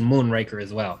 it is in Moonraker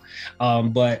as well.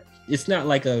 But it's not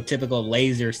like a typical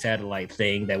laser satellite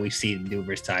thing that we've seen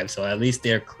numerous times. So at least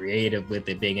they're creative with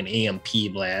it being an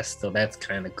EMP blast. So that's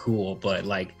kind of cool. But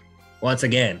like, once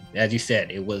again, as you said,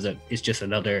 it's just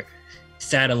another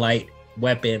satellite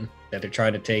weapon that they're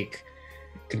trying to take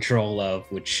control of,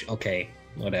 which, okay,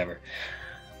 whatever.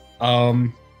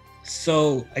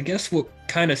 So I guess what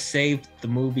kind of saved the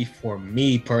movie for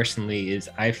me personally is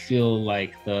I feel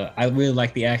like I really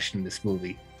like the action in this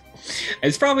movie.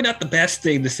 It's probably not the best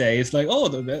thing to say. It's like, oh,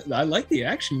 I like the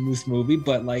action in this movie,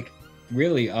 but like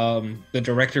really, the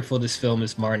director for this film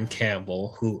is Martin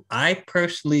Campbell, who I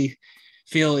personally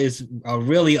feel is a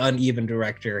really uneven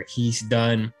director. He's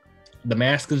done The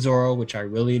Mask of Zorro, which I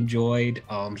really enjoyed.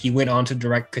 He went on to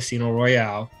direct Casino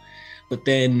Royale, but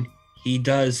then he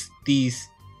does these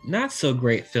not so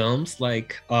great films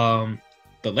like The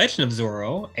Legend of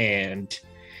Zorro and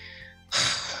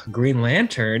Green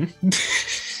Lantern.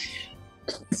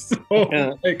 So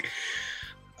like,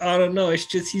 I don't know, it's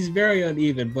just he's very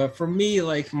uneven. But for me,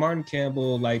 like Martin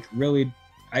Campbell, like really,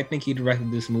 I think he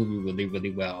directed this movie really,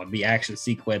 really well. The action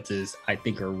sequences I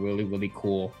think are really, really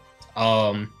cool.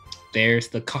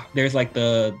 There's like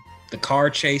the car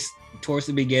chase towards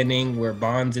the beginning where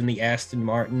Bond's in the Aston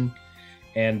Martin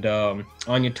and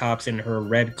Anya Top's in her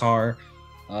red car.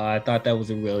 I thought that was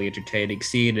a really entertaining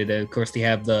scene. And then, of course, they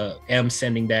have the M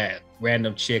sending that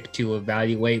random chick to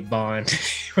evaluate Bond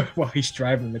while he's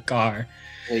driving the car.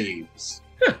 Please.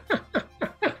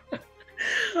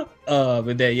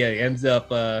 But then, yeah, he ends up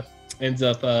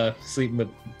sleeping with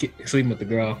the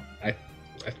girl. I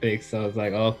think so. I was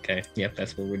like, oh, okay, yep,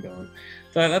 that's what we're doing.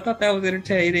 So I thought that was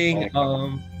entertaining.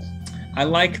 I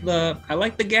like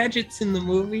the gadgets in the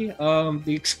movie.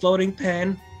 The exploding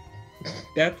pen.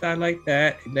 I like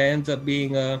that. That ends up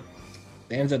being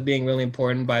really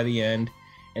important by the end.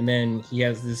 And then he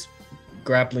has this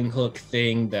grappling hook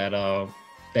thing that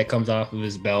comes off of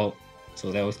his belt. So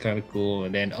that was kind of cool.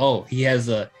 And then he has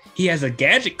a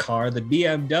gadget car, the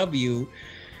BMW,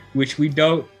 which we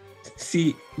don't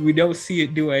see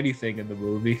it do anything in the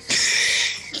movie.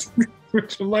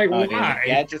 Which I'm like, why? The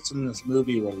gadgets in this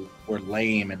movie were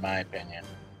lame, in my opinion.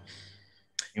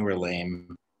 They were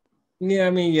lame. Yeah,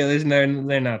 I mean, yeah, they're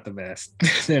not the best.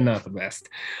 They're not the best.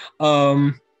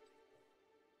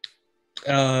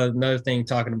 Another thing,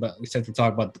 since we're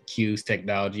talking about the Q's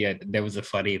technology, there was a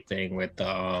funny thing with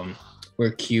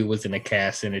where Q was in a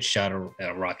cast and it shot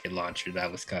a rocket launcher.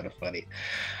 That was kind of funny.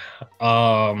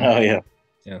 Oh yeah.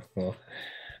 Yeah, cool.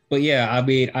 But yeah, I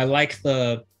mean, I like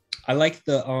the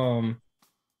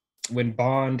when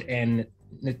Bond and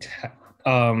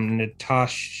Natalia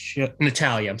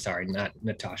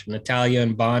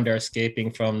and Bond are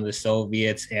escaping from the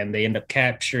Soviets, and they end up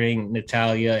capturing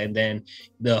Natalia, and then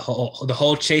the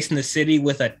whole chasing the city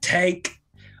with a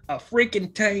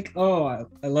freaking tank. Oh,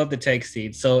 I love the tank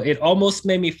scene. So it almost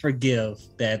made me forgive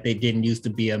that they didn't use the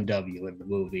BMW in the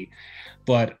movie,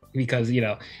 but because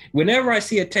whenever I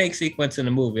see a tank sequence in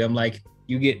a movie, I'm like,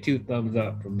 you get 2 thumbs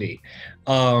up from me.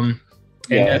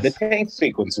 The tank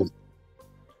sequence was.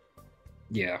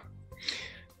 Yeah.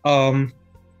 There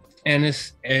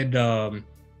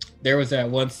was that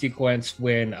one sequence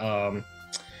when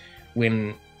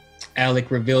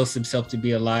Alec reveals himself to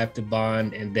be alive to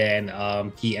Bond, and then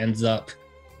he ends up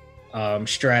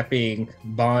strapping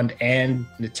Bond and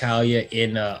Natalia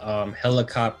in a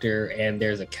helicopter, and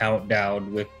there's a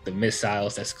countdown with the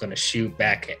missiles that's going to shoot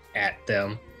back at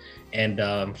them.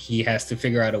 And he has to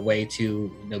figure out a way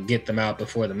to get them out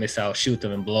before the missiles shoot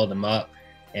them and blow them up.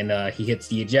 And he hits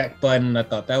the eject button. I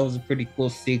thought that was a pretty cool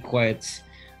sequence.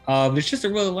 There's just a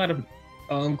really lot of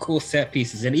cool set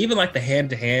pieces, and even like the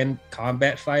hand-to-hand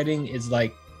combat fighting is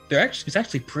like it's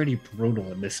actually pretty brutal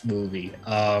in this movie.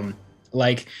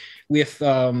 Like with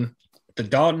the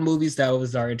Dalton movies, that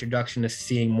was our introduction to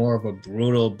seeing more of a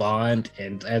brutal Bond.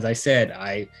 And as I said,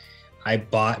 I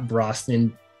bought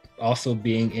Brosnan also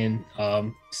being in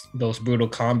those brutal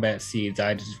combat scenes.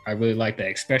 I really like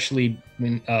that, especially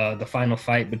when the final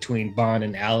fight between Bond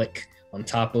and Alec on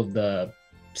top of the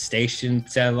station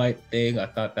satellite thing. I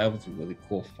thought that was a really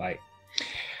cool fight.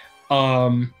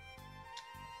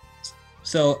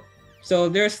 So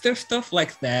there's stuff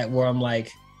like that where I'm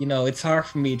like, it's hard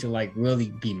for me to like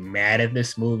really be mad at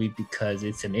this movie because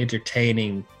it's an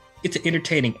entertaining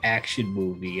action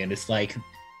movie, and it's like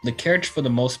the characters for the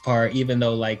most part, even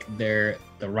though like the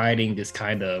writing is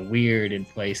kind of weird in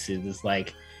places, it's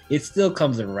like it still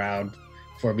comes around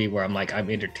for me where I'm like,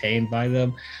 I'm entertained by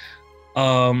them.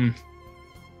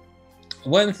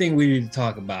 One thing we need to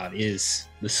talk about is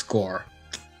the score.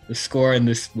 The score in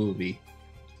this movie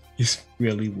is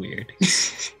really weird.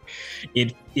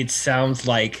 It sounds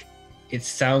like it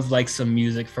sounds like some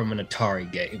music from an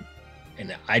Atari game,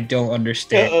 and I don't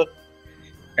understand.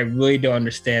 I really don't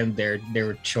understand their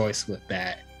choice with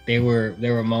that. There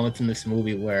were moments in this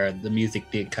movie where the music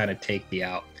did kind of take me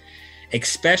out,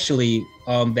 especially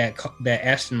that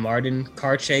Aston Martin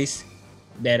car chase.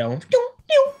 That I'm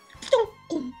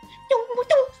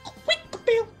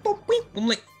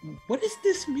like, what is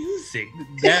this music?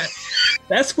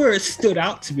 That's where it stood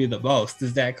out to me the most.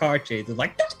 Is that car chase? It's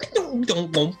like,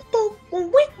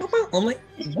 I'm like,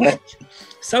 what?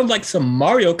 Sounds like some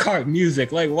Mario Kart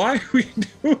music. Like, why are we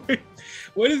doing?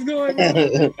 What is going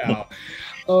on now?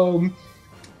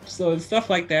 So stuff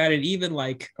like that, and even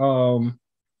like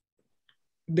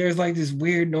there's like this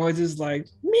weird noises like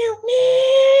meow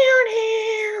meow meow.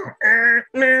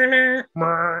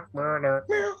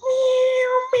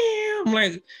 I'm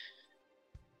like,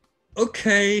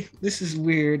 okay, this is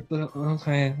weird, but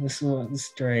okay, this is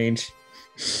strange.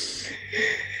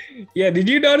 Yeah, did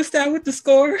you notice that with the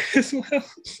score as well?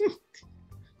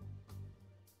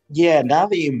 Yeah, now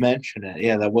that you mention it,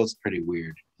 yeah, that was pretty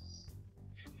weird.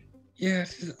 Yeah, I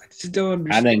just don't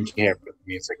understand. I didn't care for the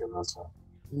music in this one.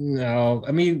 No,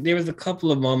 I mean, there was a couple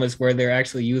of moments where they're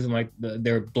actually using like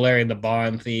they're blaring the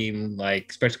Bond theme, like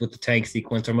especially with the tank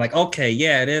sequence. I'm like, okay,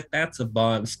 yeah, that's a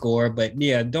Bond score, but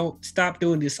yeah, don't stop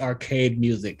doing this arcade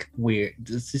music. Weird,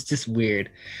 it's just weird.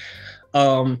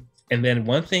 And then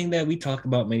one thing that we talk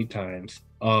about many times,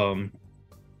 about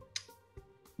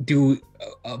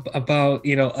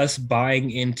us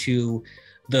buying into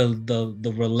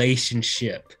the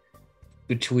relationship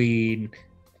between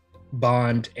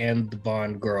Bond and the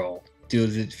Bond girl.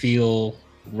 Does it feel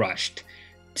rushed?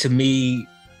 To me,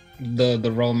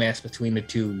 the romance between the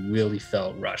two really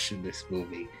felt rushed in this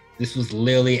movie. This was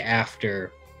literally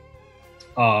after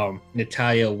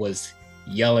Natalia was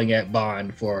yelling at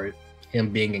Bond for him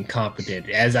being incompetent,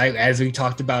 as we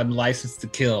talked about in License to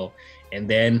Kill. And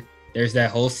then there's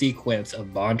that whole sequence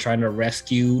of Bond trying to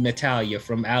rescue Natalia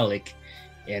from Alec,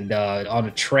 and on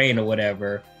a train or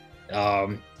whatever.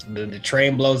 The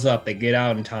train blows up, they get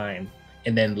out in time,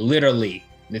 and then literally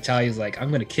Natalia's like,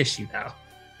 I'm gonna kiss you now.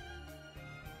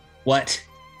 What?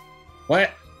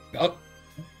 Oh,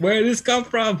 where did this come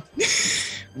from?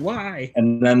 Why?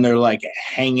 And then they're like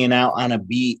hanging out on a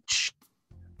beach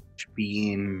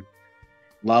being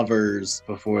lovers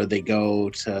before they go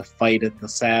to fight at the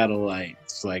satellite.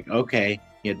 It's like, okay,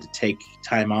 you had to take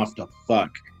time off to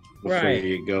fuck before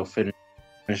you go finish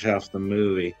off the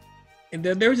movie. And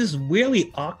then there's this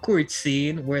really awkward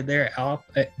scene where they're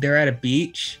at a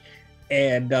beach,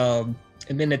 and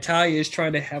then Natalia is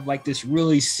trying to have like this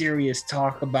really serious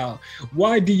talk about,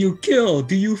 why do you kill?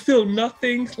 Do you feel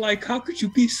nothing? Like, how could you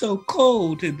be so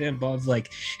cold? And then Bond's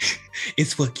like,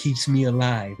 it's what keeps me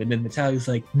alive. And then Natalia's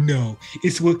like, no,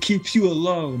 it's what keeps you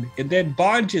alone. And then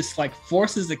Bond just like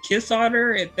forces a kiss on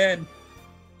her, and then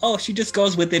she just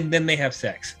goes with it, and then they have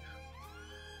sex.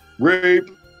 Rape.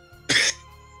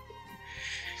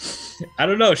 I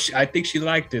don't know. I think she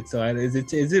liked it. So is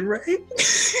it right?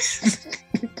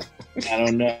 I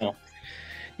don't know.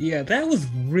 Yeah, that was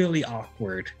really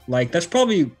awkward. Like, that's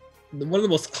probably one of the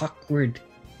most awkward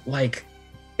like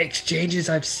exchanges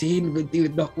I've seen with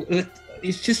you.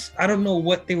 It's just, I don't know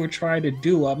what they were trying to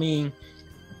do. I mean,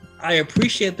 I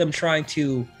appreciate them trying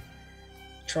to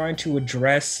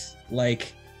address,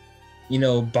 like,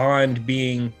 Bond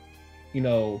being,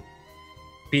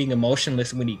 being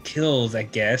emotionless when he kills, I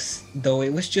guess, though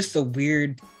it was just a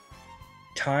weird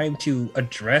time to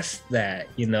address that,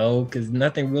 because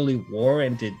nothing really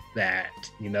warranted that,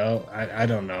 I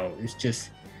don't know. It's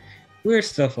just weird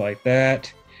stuff like that.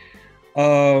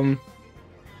 Forgot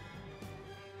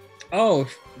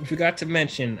to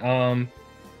mention,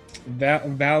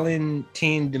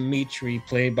 Valentine Dimitri,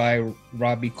 played by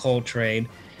Robbie Coltrane,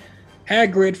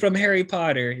 Hagrid from Harry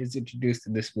Potter, is introduced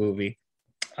in this movie.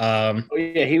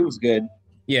 He was good.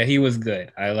 Yeah, he was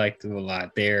good. I liked him a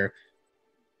lot. They're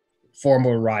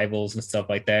former rivals and stuff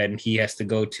like that, and he has to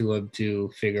go to him to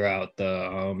figure out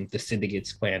the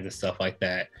syndicate's plans and stuff like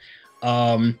that.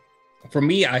 For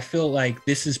me, I feel like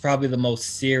this is probably the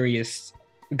most serious,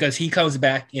 because he comes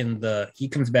back in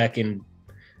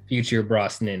future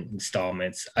Brosnan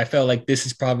installments. I felt like this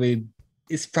is probably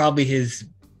his.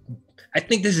 I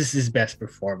think this is his best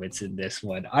performance in this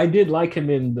one. I did like him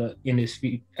I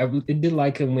did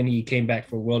like him when he came back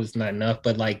for World Is Not Enough,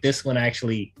 but like this one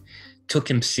actually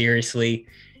took him seriously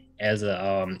as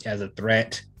a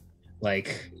threat.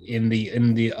 Like in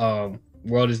the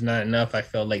World Is Not Enough, I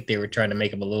felt like they were trying to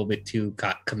make him a little bit too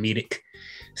comedic.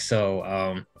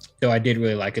 So I did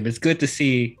really like him. It's good to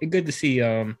see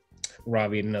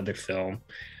Robbie in another film.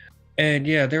 And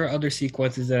yeah, there are other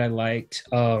sequences that I liked.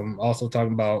 Also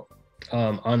talking about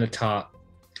on the top,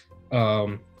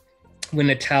 when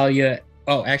Natalia.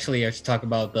 Oh, actually, I should talk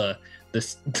about the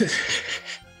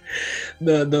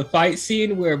the fight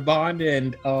scene where Bond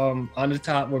and on the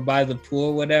top were by the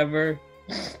pool, whatever.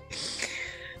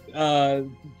 That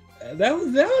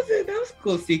was a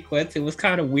cool sequence. It was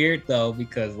kind of weird though,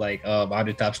 because like on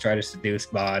the top's trying to seduce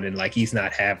Bond and like he's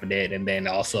not having it, and then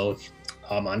also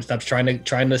on the top's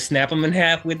trying to snap him in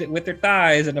half with their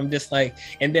thighs, and I'm just like,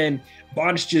 and then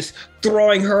Bond's just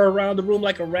throwing her around the room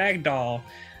like a rag doll.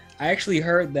 I actually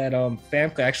heard that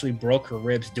Famke actually broke her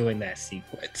ribs doing that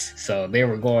sequence, so they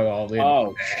were going all in.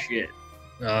 Oh shit!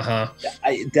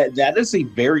 That is a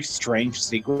very strange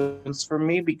sequence for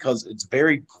me because it's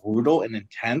very brutal and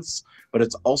intense, but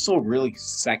it's also really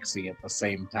sexy at the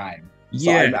same time.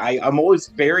 Yeah, so I'm always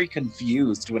very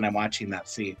confused when I'm watching that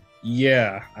scene.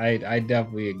 Yeah, I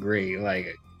definitely agree.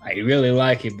 Like, I really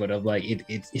like it, but I'm like,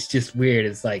 it's just weird.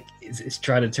 It's like it's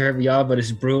trying to turn me on, but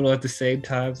it's brutal at the same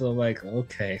time. So I'm like,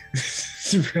 okay,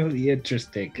 it's really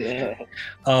interesting. Yeah.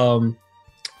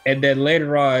 And then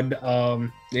later on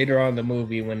in the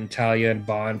movie, when Natalia and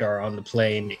Bond are on the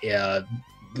plane,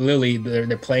 Lily,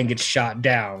 their plane gets shot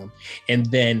down, and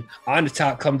then on the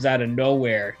top comes out of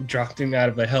nowhere, dropping out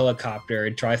of a helicopter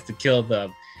and tries to kill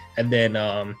them, and then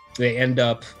they end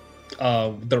up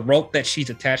the rope that she's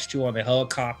attached to on the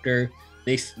helicopter.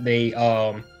 They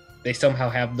somehow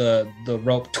have the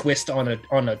rope twist on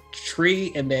a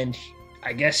tree, and then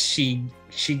I guess she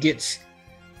gets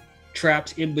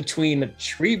trapped in between the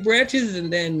tree branches,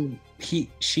 and then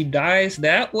she dies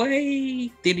that way.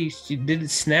 Did it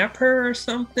snap her or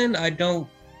something? I don't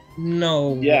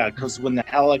know. Yeah, because when the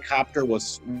helicopter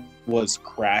was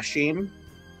crashing,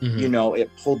 mm-hmm. It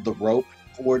pulled the rope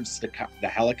towards the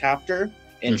helicopter,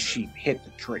 and mm-hmm. she hit the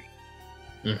tree.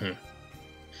 Mm-hmm.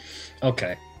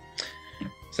 Okay.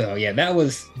 So yeah, that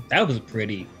was a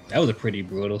pretty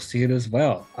brutal scene as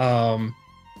well.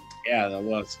 Yeah, that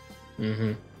was.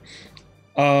 Mm-hmm.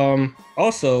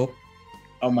 Also,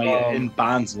 oh my God, in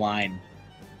Bond's line.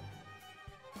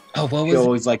 Oh, what was he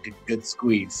always liked a good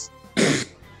squeeze. Like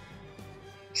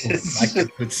a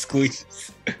good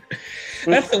squeeze.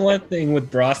 That's the one thing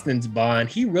with Brosnan's Bond.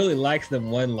 He really likes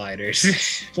them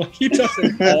one-liners. Like, he does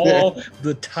it all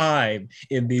the time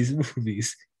in these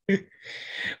movies.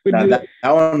 That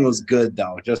one was good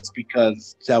though, just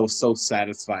because that was so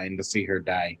satisfying to see her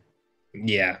die.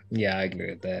 Yeah, I agree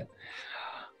with that.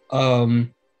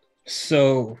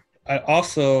 So I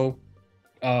also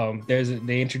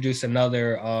they introduced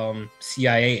another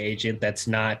CIA agent that's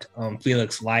not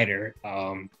Felix Leiter,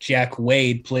 Jack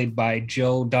Wade, played by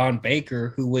Joe Don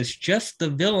Baker, who was just the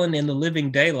villain in The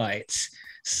Living Daylights.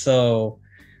 So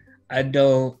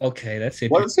okay, that's it.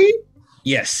 Was he?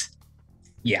 Yes.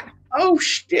 Yeah. Oh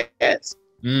shit.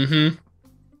 Mm-hmm.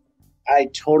 I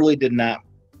totally did not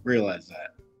realize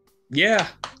that. Yeah.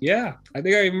 I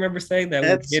think I remember saying that.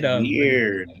 That's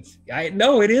weird. I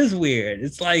know it is weird.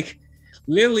 It's like,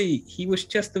 Lily, he was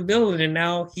just a villain, and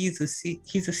now he's a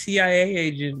CIA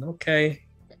agent. Okay,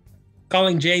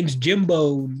 calling James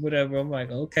Jimbo, whatever. I'm like,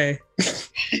 okay,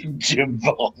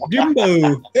 Jimbo.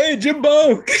 Hey,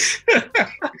 Jimbo.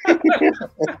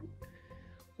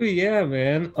 Yeah,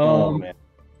 man. Man.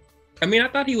 I mean, I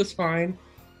thought he was fine.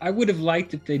 I would have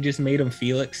liked if they just made him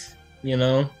Felix,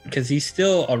 because he's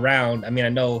still around. I mean, I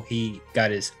know he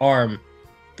got his arm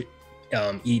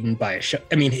eaten by a shark.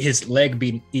 I mean, his leg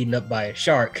being eaten up by a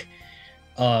shark,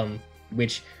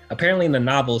 which apparently in the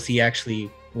novels he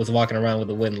actually was walking around with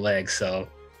a wooden leg. So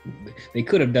they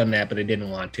could have done that, but they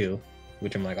didn't want to,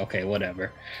 which I'm like, okay,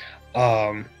 whatever.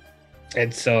 And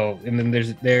then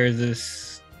there's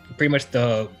this pretty much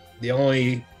the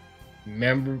only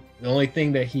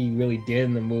thing that he really did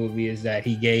in the movie is that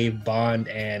he gave Bond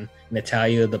and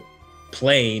Natalia the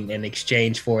plane in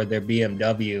exchange for their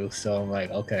BMW. So I'm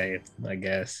like, okay, I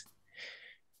guess.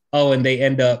 Oh, and they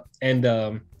end up, and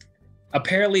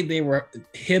apparently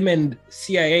him and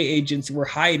CIA agents were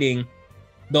hiding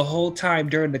the whole time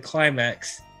during the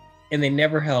climax, and they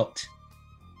never helped.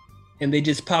 And they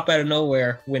just pop out of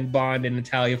nowhere when Bond and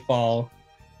Natalia fall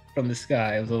from the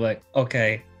sky. I was like,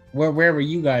 okay, where were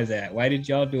you guys at? Why did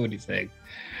y'all do anything?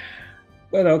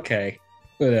 But okay,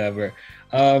 whatever.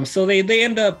 So they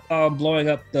end up blowing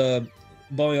up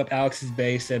Alex's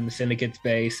base and the Syndicate's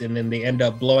base, and then they end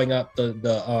up blowing up the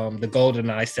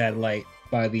Goldeneye satellite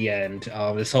by the end.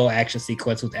 This whole action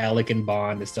sequence with Alec and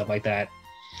Bond and stuff like that.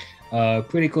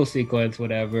 Pretty cool sequence,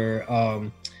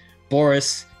 whatever.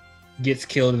 Boris gets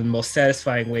killed in the most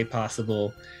satisfying way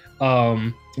possible.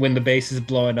 When the base is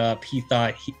blowing up, he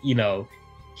thought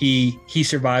he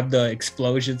survived the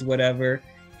explosions, whatever.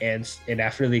 And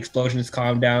after the explosions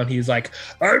calm down, he's like,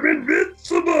 I'm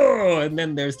invincible. And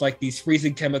then there's like these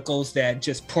freezing chemicals that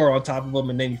just pour on top of him,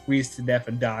 and then he freezes to death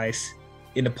and dies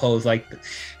in a pose like this.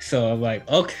 So I'm like,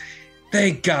 okay,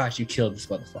 thank God you killed this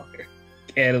motherfucker.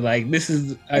 And like, this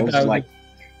is, I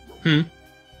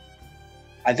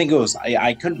think it was,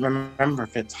 I couldn't remember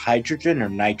if it's hydrogen or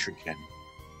nitrogen.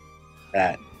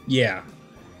 Yeah.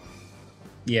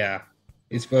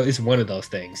 It's one of those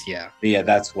things, yeah. Yeah,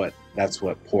 that's what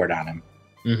poured on him.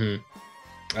 Mm-hmm.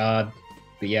 But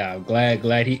yeah, I'm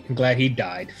glad he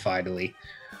died finally.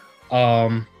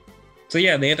 So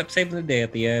yeah, they end up saving the day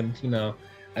at the end, you know.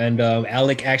 And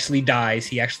Alec actually dies.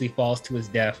 He actually falls to his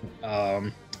death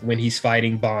when he's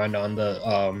fighting Bond on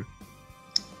the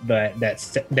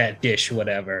that dish,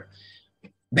 whatever.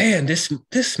 Man, this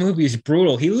movie is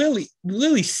brutal. He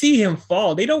literally see him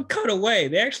fall. They don't cut away.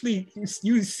 They actually,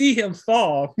 you see him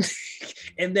fall.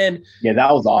 And then yeah,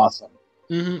 that was awesome.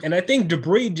 Mm-hmm, and I think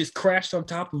debris just crashed on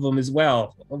top of him as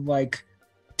well. I'm like,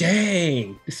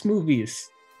 dang, this movie is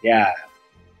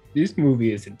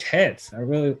intense.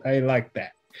 I like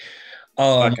that.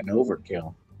 Fucking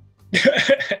overkill.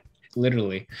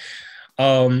 Literally.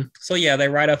 So yeah, they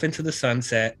ride off into the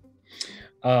sunset.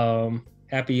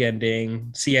 Happy ending.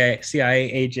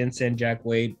 CIA agents and Jack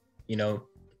Wade, you know,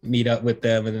 meet up with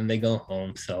them, and then they go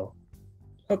home. So,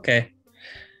 okay.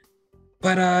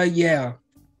 But yeah,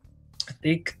 I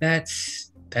think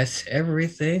that's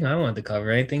everything I wanted to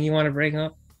cover. Anything you want to bring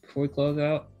up before we close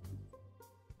out?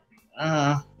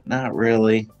 Not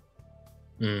really.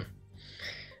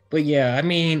 But yeah, I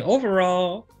mean,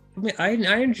 overall, I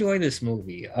enjoy this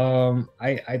movie.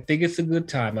 I think it's a good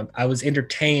time. I was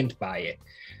entertained by it.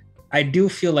 I do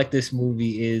feel like this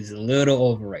movie is a little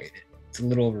overrated. It's a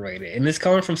little overrated. And it's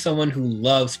coming from someone who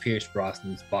loves Pierce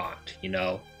Brosnan's Bond, you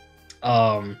know?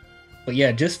 But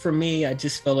yeah, just for me, I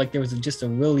just felt like there's just a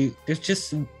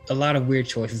lot of weird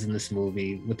choices in this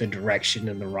movie with the direction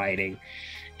and the writing.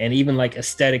 And even like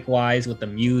aesthetic wise with the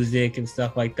music and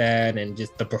stuff like that. And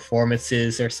just the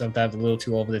performances are sometimes a little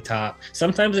too over the top.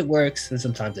 Sometimes it works and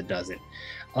sometimes it doesn't.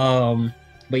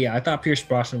 But yeah, I thought Pierce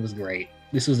Brosnan was great.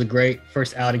 This was a great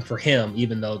first outing for him,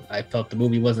 even though I felt the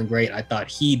movie wasn't great. I thought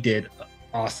he did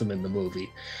awesome in the movie.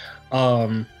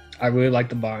 I really liked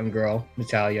the Bond girl,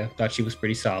 Natalia. Thought she was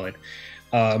pretty solid.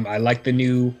 I liked the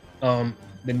new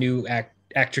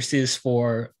actresses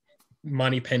for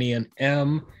Moneypenny and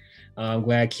M. I'm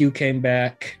glad Q came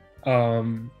back.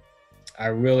 I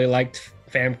really liked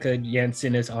Famke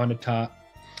Janssen as on the top.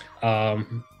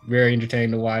 Very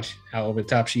entertaining to watch how over the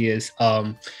top she is.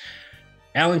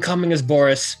 Alan Cumming as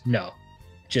Boris, no.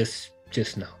 Just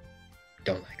no.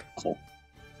 Don't like him. Cool.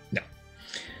 No.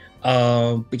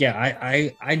 But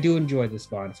yeah, I do enjoy this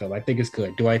Bond film. I think it's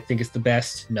good. Do I think it's the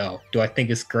best? No. Do I think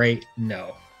it's great?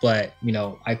 No. But, you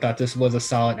know, I thought this was a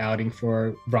solid outing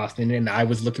for Brosnan, and I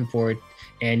was looking forward,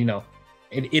 and, you know,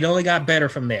 it only got better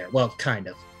from there. Well, kind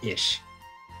of ish.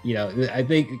 You know, I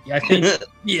think yeah,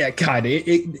 kind of.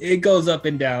 It goes up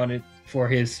and down for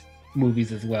his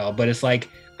movies as well. But it's like,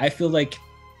 I feel like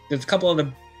there's a couple of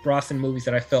the Brosnan movies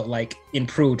that I felt like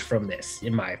improved from this,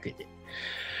 in my opinion.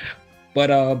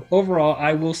 But overall,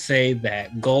 I will say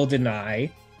that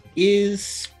Goldeneye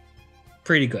is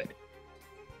pretty good.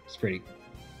 It's pretty good.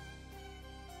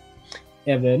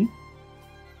 Evan?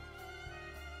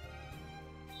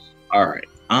 All right.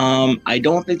 I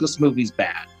don't think this movie's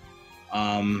bad.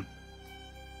 You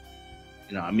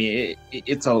know, I mean,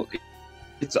 it's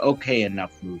okay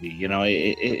enough movie. You know,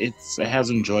 it has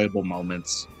enjoyable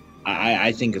moments.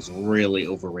 I think it's really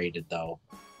overrated though.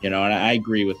 You know, and I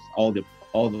agree with all the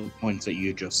points that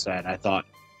you just said. I thought,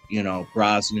 you know,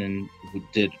 Brosnan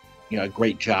did, you know, a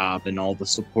great job, and all the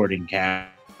supporting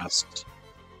cast,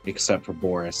 except for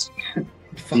Boris.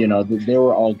 You know, they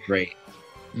were all great.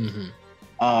 Mm-hmm.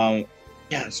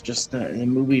 Yeah, it's just the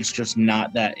movie's just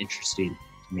not that interesting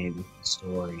to me with the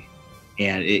story,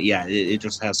 and it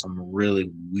just has some really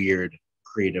weird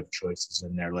creative choices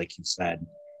in there, like you said,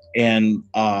 and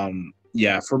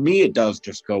yeah, for me it does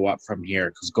just go up from here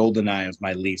because Goldeneye is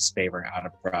my least favorite out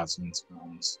of Brosnan's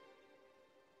films.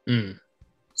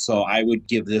 So I would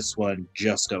give this one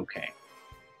just okay.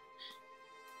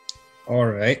 All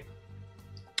right.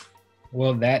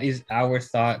 Well, that is our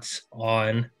thoughts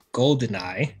on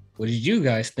Goldeneye. What did you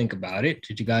guys think about it?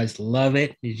 Did you guys love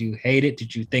it? Did you hate it?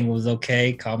 Did you think it was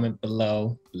okay? Comment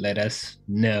below. Let us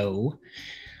know.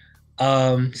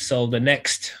 So the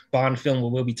next Bond film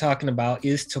we'll be talking about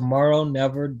is Tomorrow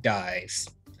Never Dies.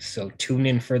 So tune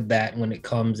in for that when it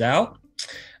comes out.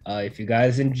 If you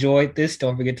guys enjoyed this,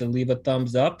 don't forget to leave a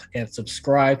thumbs up and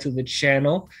subscribe to the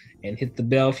channel. and hit the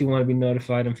bell if you want to be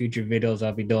notified on future videos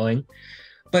I'll be doing.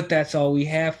 But that's all we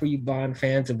have for you Bond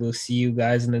fans, and we'll see you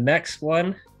guys in the next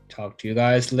one. Talk to you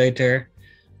guys later.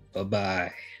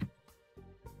 Bye-bye.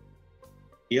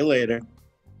 See you later.